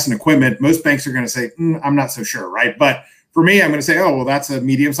 invest in equipment, most banks are going to say, I'm not so sure, right? But for me, I'm going to say, oh, well, that's a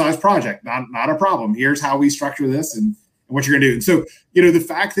medium-sized project, not a problem. Here's how we structure this and what you're going to do. And so, the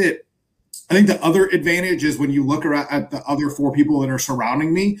fact that I think the other advantage is when you look at the other 4 people that are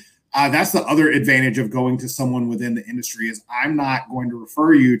surrounding me, that's the other advantage of going to someone within the industry is I'm not going to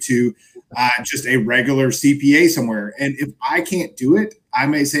refer you to just a regular CPA somewhere. And if I can't do it, I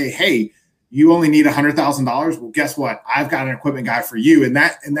may say, hey, you only need $100,000. Well, guess what? I've got an equipment guy for you. And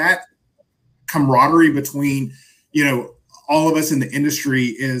that camaraderie between, all of us in the industry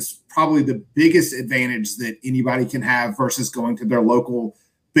is probably the biggest advantage that anybody can have versus going to their local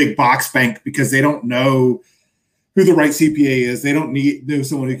big box bank, because they don't know who the right CPA is. They don't know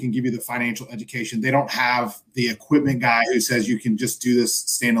someone who can give you the financial education. They don't have the equipment guy who says you can just do this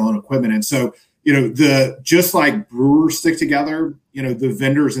standalone equipment. And so, just like brewers stick together, the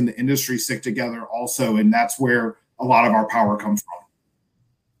vendors in the industry stick together also. And that's where a lot of our power comes from.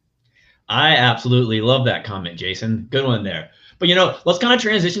 I absolutely love that comment, Jason. Good one there. But, let's kind of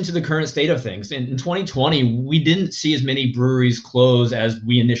transition to the current state of things. In 2020, we didn't see as many breweries close as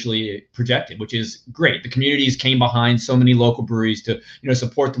we initially projected, which is great. The communities came behind so many local breweries to,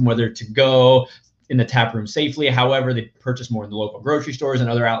 support them, whether to go in the tap room safely. However, they purchase more in the local grocery stores and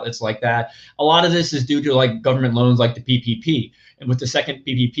other outlets like that. A lot of this is due to government loans like the PPP. And with the second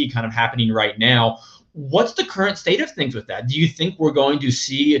PPP kind of happening right now, what's the current state of things with that? Do you think we're going to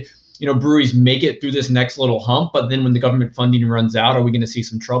see breweries make it through this next little hump, but then when the government funding runs out, are we going to see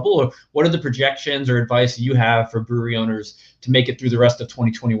some trouble? Or what are the projections or advice you have for brewery owners to make it through the rest of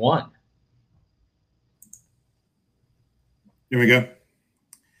 2021? Here we go.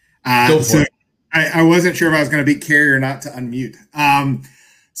 So I wasn't sure if I was going to beat Carrie or not to unmute.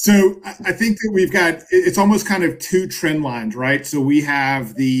 So I think that we've got, it's almost kind of 2 trend lines, right? So we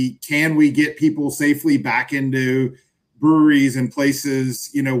have can we get people safely back into breweries and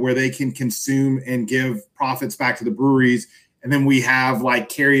places, where they can consume and give profits back to the breweries. And then we have, like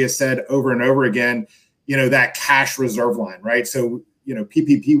Carrie has said over and over again, that cash reserve line, right? So,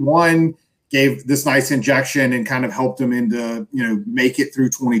 PPP1 gave this nice injection and kind of helped them into, make it through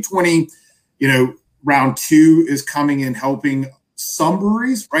 2020. Round 2 is coming and helping some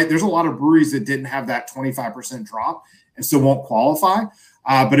breweries, right? There's a lot of breweries that didn't have that 25% drop and still won't qualify.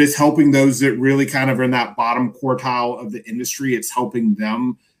 But it's helping those that really kind of are in that bottom quartile of the industry. It's helping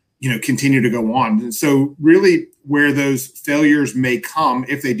them, continue to go on. And so really where those failures may come,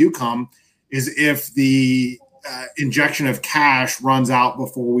 if they do come, is if the injection of cash runs out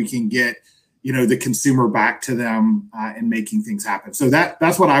before we can get, the consumer back to them and making things happen. So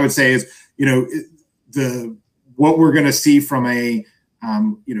that's what I would say is, what we're going to see from a,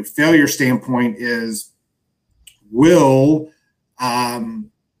 failure standpoint is, will,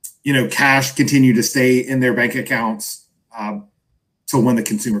 cash continue to stay in their bank accounts till when the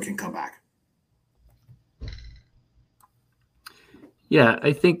consumer can come back? Yeah,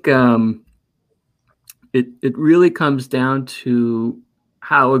 I think it really comes down to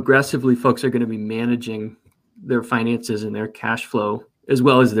how aggressively folks are going to be managing their finances and their cash flow as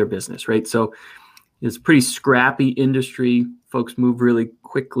well as their business, right? So it's a pretty scrappy industry. Folks move really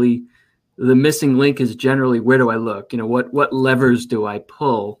quickly. The missing link is generally, where do I look? What levers do I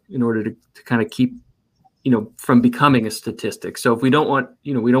pull in order to kind of keep, from becoming a statistic? So if we don't want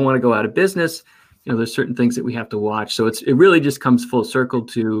to go out of business, there's certain things that we have to watch. So it really just comes full circle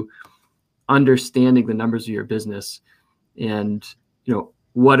to understanding the numbers of your business and,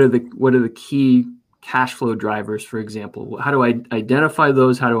 what are the key cash flow drivers, for example? How do I identify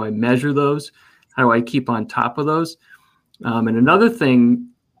those? How do I measure those? How do I keep on top of those? And another thing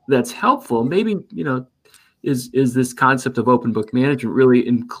that's helpful, maybe, is this concept of open book management, really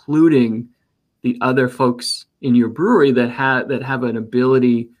including the other folks in your brewery that have an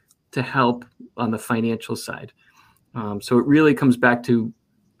ability to help on the financial side. So it really comes back to,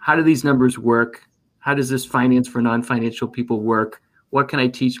 how do these numbers work? How does this finance for non-financial people work? What can I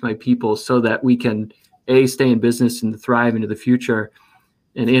teach my people so that we can stay in business and thrive into the future?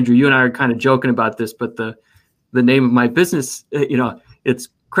 And Andrew, you and I are kind of joking about this, but the name of my business, it's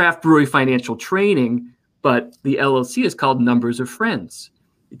Craft Brewery Financial Training, but the LLC is called Numbers Are Friends.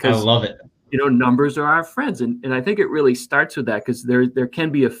 Because, I love it. Numbers are our friends. And I think it really starts with that, because there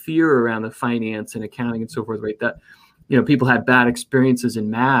can be a fear around the finance and accounting and so forth, right? That, people had bad experiences in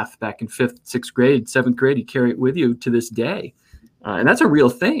math back in 5th, 6th grade, 7th grade. You carry it with you to this day. And that's a real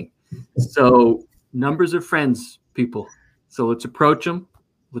thing. So numbers are friends, people. So let's approach them.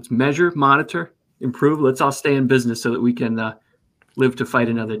 Let's measure, monitor, improve. Let's all stay in business so that we can live to fight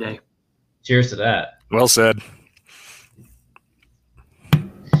another day. Cheers to that. Well said.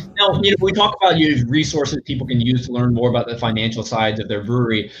 Now, we talk about resources people can use to learn more about the financial sides of their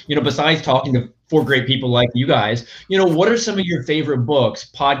brewery. Besides talking to 4 great people like you guys, what are some of your favorite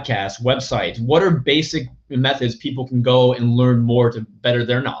books, podcasts, websites? What are basic methods people can go and learn more to better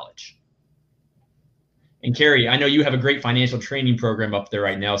their knowledge? And Carrie, I know you have a great financial training program up there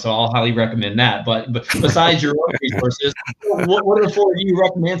right now, so I'll highly recommend that. But besides your own resources, what are the 4 you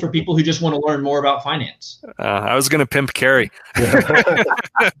recommend for people who just want to learn more about finance? I was going to pimp Carrie.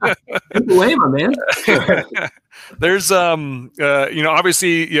 Away, my man. There's,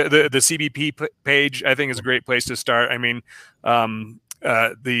 obviously the CBP page, I think, is a great place to start. I mean, for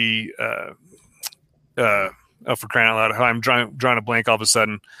crying out loud, I'm drawing a blank all of a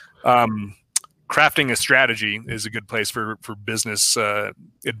sudden. Crafting a strategy is a good place for business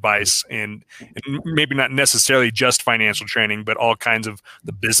advice, and maybe not necessarily just financial training, but all kinds of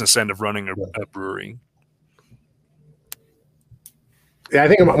the business end of running a brewery. Yeah, I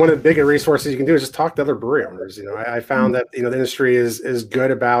think one of the bigger resources you can do is just talk to other brewery owners. I found that the industry is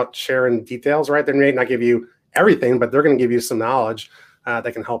good about sharing details. Right, they may not give you everything, but they're going to give you some knowledge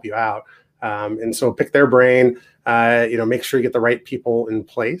that can help you out. And so pick their brain. Make sure you get the right people in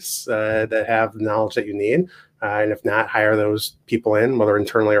place that have the knowledge that you need. And if not, hire those people in, whether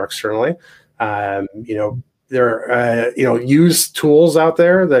internally or externally. Use tools out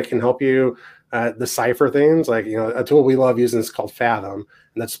there that can help you decipher things. Like, a tool we love using is called Fathom,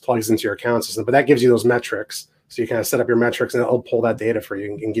 and that just plugs into your account system. But that gives you those metrics. So you kind of set up your metrics and it'll pull that data for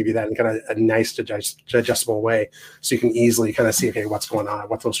you and give you that in kind of a nice digestible way. So you can easily kind of see, okay, what's going on,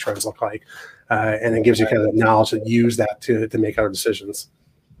 what those trends look like. And it gives you kind of knowledge to use that to make other decisions.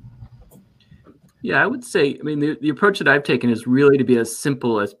 Yeah, I would say, the approach that I've taken is really to be as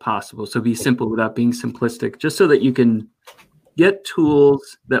simple as possible. So be simple without being simplistic, just so that you can get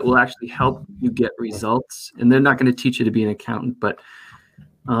tools that will actually help you get results. And they're not going to teach you to be an accountant, but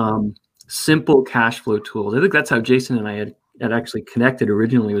simple cash flow tools. I think that's how Jason and I had actually connected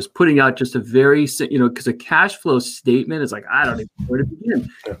originally, was putting out just a very, because a cash flow statement is like, I don't even know where to begin.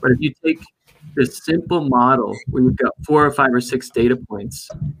 But if you take this simple model where you've got 4 or 5 or 6 data points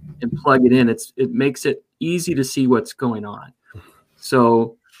and plug it in, it makes it easy to see what's going on.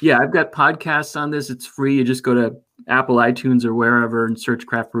 So yeah, I've got podcasts on this. It's free. You just go to Apple, iTunes, or wherever and search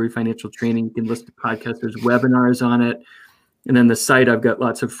Craft Brewery Financial Training. You can listen to podcasts. There's webinars on it. And then the site, I've got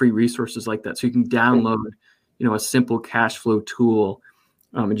lots of free resources like that. So you can download, a simple cash flow tool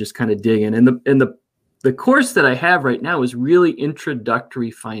and just kind of dig in. And the course that I have right now is really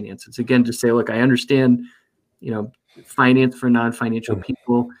introductory finance. It's again to say, look, I understand, finance for non-financial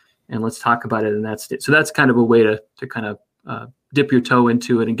people, and let's talk about it in that state. So that's kind of a way to kind of dip your toe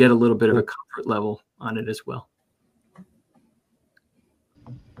into it and get a little bit of a comfort level on it as well.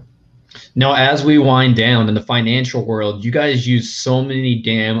 Now, as we wind down in the financial world, you guys use so many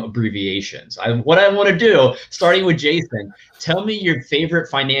damn abbreviations. What I want to do, starting with Jason, tell me your favorite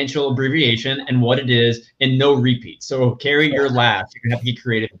financial abbreviation and what it is, and no repeats. So, Carrie, you're last. You're going to have to get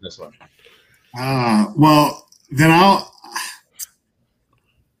creative in this one. Well, then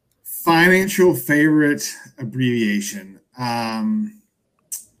financial favorite abbreviation.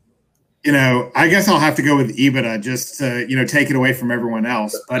 I guess I'll have to go with EBITDA just to, take it away from everyone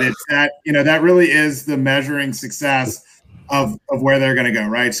else. But it's that, that really is the measuring success of where they're going to go,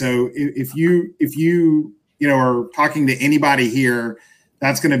 right? So if you are talking to anybody here,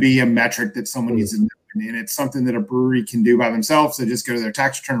 that's going to be a metric that someone needs to know. And it's something that a brewery can do by themselves. So just go to their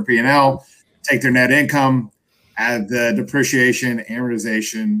tax return or P&L, take their net income, add the depreciation,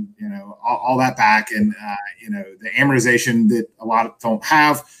 amortization, all that back, and the amortization that a lot don't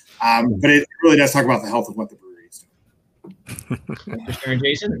have. But it really does talk about the health of what the brewery is doing. Mr.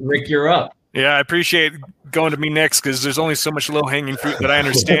 Jason, Rick, you're up. Yeah, I appreciate going to me next because there's only so much low-hanging fruit that I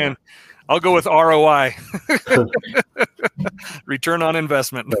understand. I'll go with ROI, return on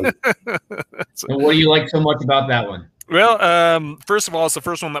investment. And what do you like so much about that one? Well, first of all, it's the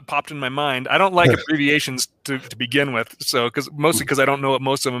first one that popped in my mind. I don't like abbreviations to begin with, mostly because I don't know what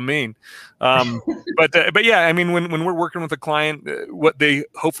most of them mean. But yeah, I mean, when we're working with a client, what they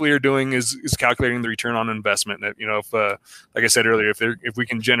hopefully are doing is calculating the return on investment. If like I said earlier, if we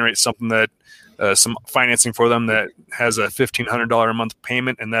can generate something that some financing for them that has a $1,500 a month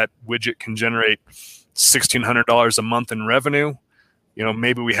payment, and that widget can generate $1,600 a month in revenue.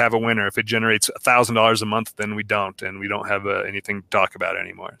 Maybe we have a winner. If it generates $1,000 a month, then we don't have anything to talk about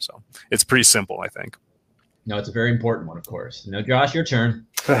anymore. So it's pretty simple, I think. No, it's a very important one, of course. Now, Josh, your turn.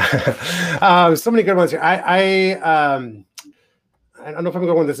 So many good ones here. I don't know if I'm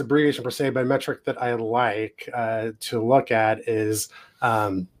going with this abbreviation per se, but a metric that I like to look at is just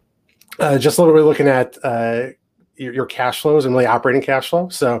a little bit looking at your cash flows and really operating cash flow.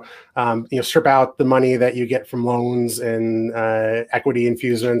 So, strip out the money that you get from loans and equity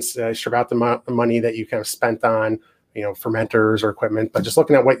infusements, strip out the money that you kind of spent on, fermenters or equipment, but just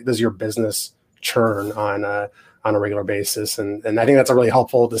looking at what does your business churn on a regular basis. And I think that's a really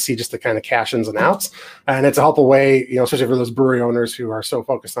helpful to see just the kind of cash ins and outs. And it's a helpful way, especially for those brewery owners who are so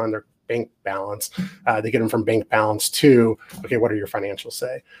focused on their bank balance, they get them from bank balance to, okay, what are your financials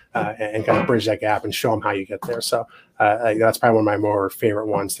say? And kind of bridge that gap and show them how you get there. So that's probably one of my more favorite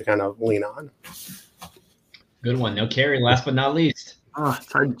ones to kind of lean on. Good one. Now, Carrie, last but not least. Oh,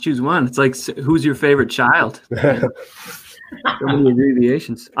 it's hard to choose one. It's like, who's your favorite child? So many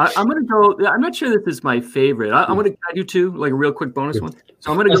abbreviations. I'm going to go. I'm not sure that this is my favorite. I'm going to do two, like a real quick bonus one.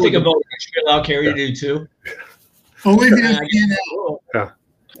 So I'm going to go. Let's take a vote. Should we allow Carrie to do two? Only if you have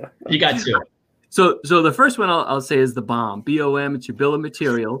You got two. So the first one I'll say is the BOM. BOM. It's your bill of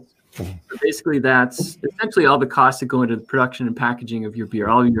materials. So basically, that's essentially all the costs that go into the production and packaging of your beer,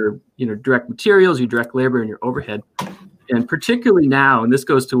 all your direct materials, your direct labor, and your overhead. And particularly now, and this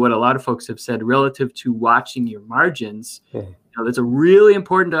goes to what a lot of folks have said relative to watching your margins, it's really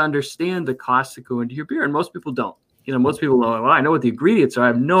important to understand the costs that go into your beer. And most people don't. Most people know, well, I know what the ingredients are. I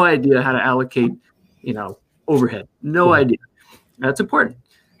have no idea how to allocate, overhead. No idea. That's important.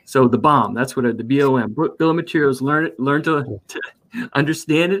 So the BOM, that's what the BOM, bill of materials, learn to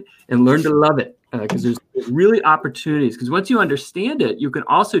understand it and learn to love it. Because there's really opportunities. Because once you understand it, you can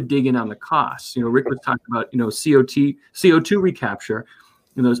also dig in on the costs. Rick was talking about, CO2 recapture.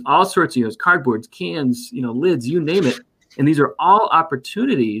 There's all sorts of, cardboards, cans, lids, you name it. And these are all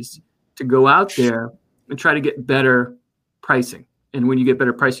opportunities to go out there and try to get better pricing. And when you get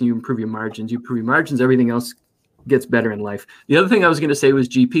better pricing, you improve your margins. You improve your margins, everything else gets better in life. The other thing I was going to say was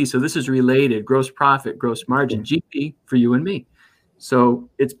GP. So this is related: gross profit, gross margin, GP for you and me. So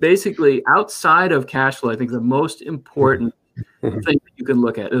it's basically outside of cash flow, I think the most important thing that you can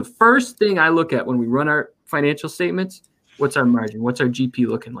look at. The first thing I look at when we run our financial statements, what's our margin? What's our GP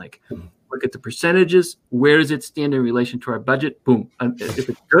looking like? Look at the percentages. Where does it stand in relation to our budget? Boom. If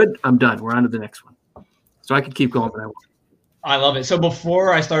it's good, I'm done. We're on to the next one. So I could keep going, but I won't. I love it. So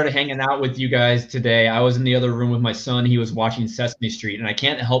before I started hanging out with you guys today, I was in the other room with my son. He was watching Sesame Street, and I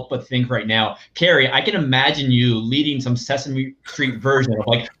can't help but think right now, Carrie, I can imagine you leading some Sesame Street version of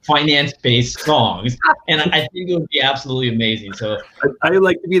like finance-based songs, and I think it would be absolutely amazing. So I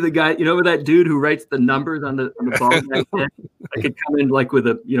like to be the guy, with that dude who writes the numbers on the ball bag. I could come in like with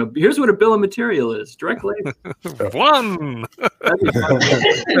a, here's what a bill of material is, directly. One. I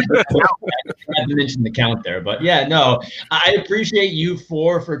had to mention the count there, but yeah, no, I appreciate you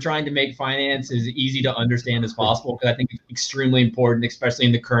for trying to make finance as easy to understand as possible, because I think it's extremely important, especially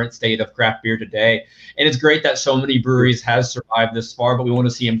in the current state of craft beer today. And it's great that so many breweries has survived this far, but we want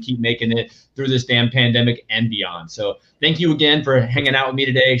to see them keep making it through this damn pandemic and beyond. So thank you again for hanging out with me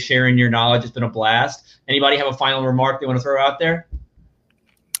today, sharing your knowledge. It's been a blast. Anybody have a final remark they want to throw out there?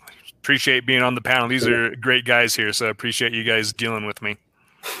 Appreciate being on the panel. These are great guys here, so I appreciate you guys dealing with me.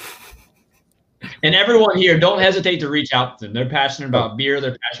 And everyone here, don't hesitate to reach out to them. They're passionate about beer.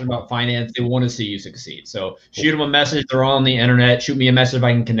 They're passionate about finance. They want to see you succeed. So shoot them a message. They're all on the internet. Shoot me a message if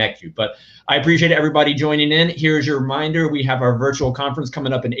I can connect you. But I appreciate everybody joining in. Here's your reminder. We have our virtual conference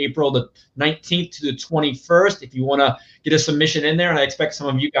coming up in April the 19th to the 21st. If you want to get a submission in there, and I expect some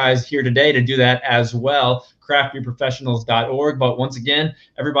of you guys here today to do that as well, craftbeerprofessionals.org. But once again,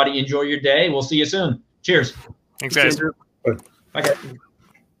 everybody enjoy your day. We'll see you soon. Cheers. Thanks, guys. Bye, guys.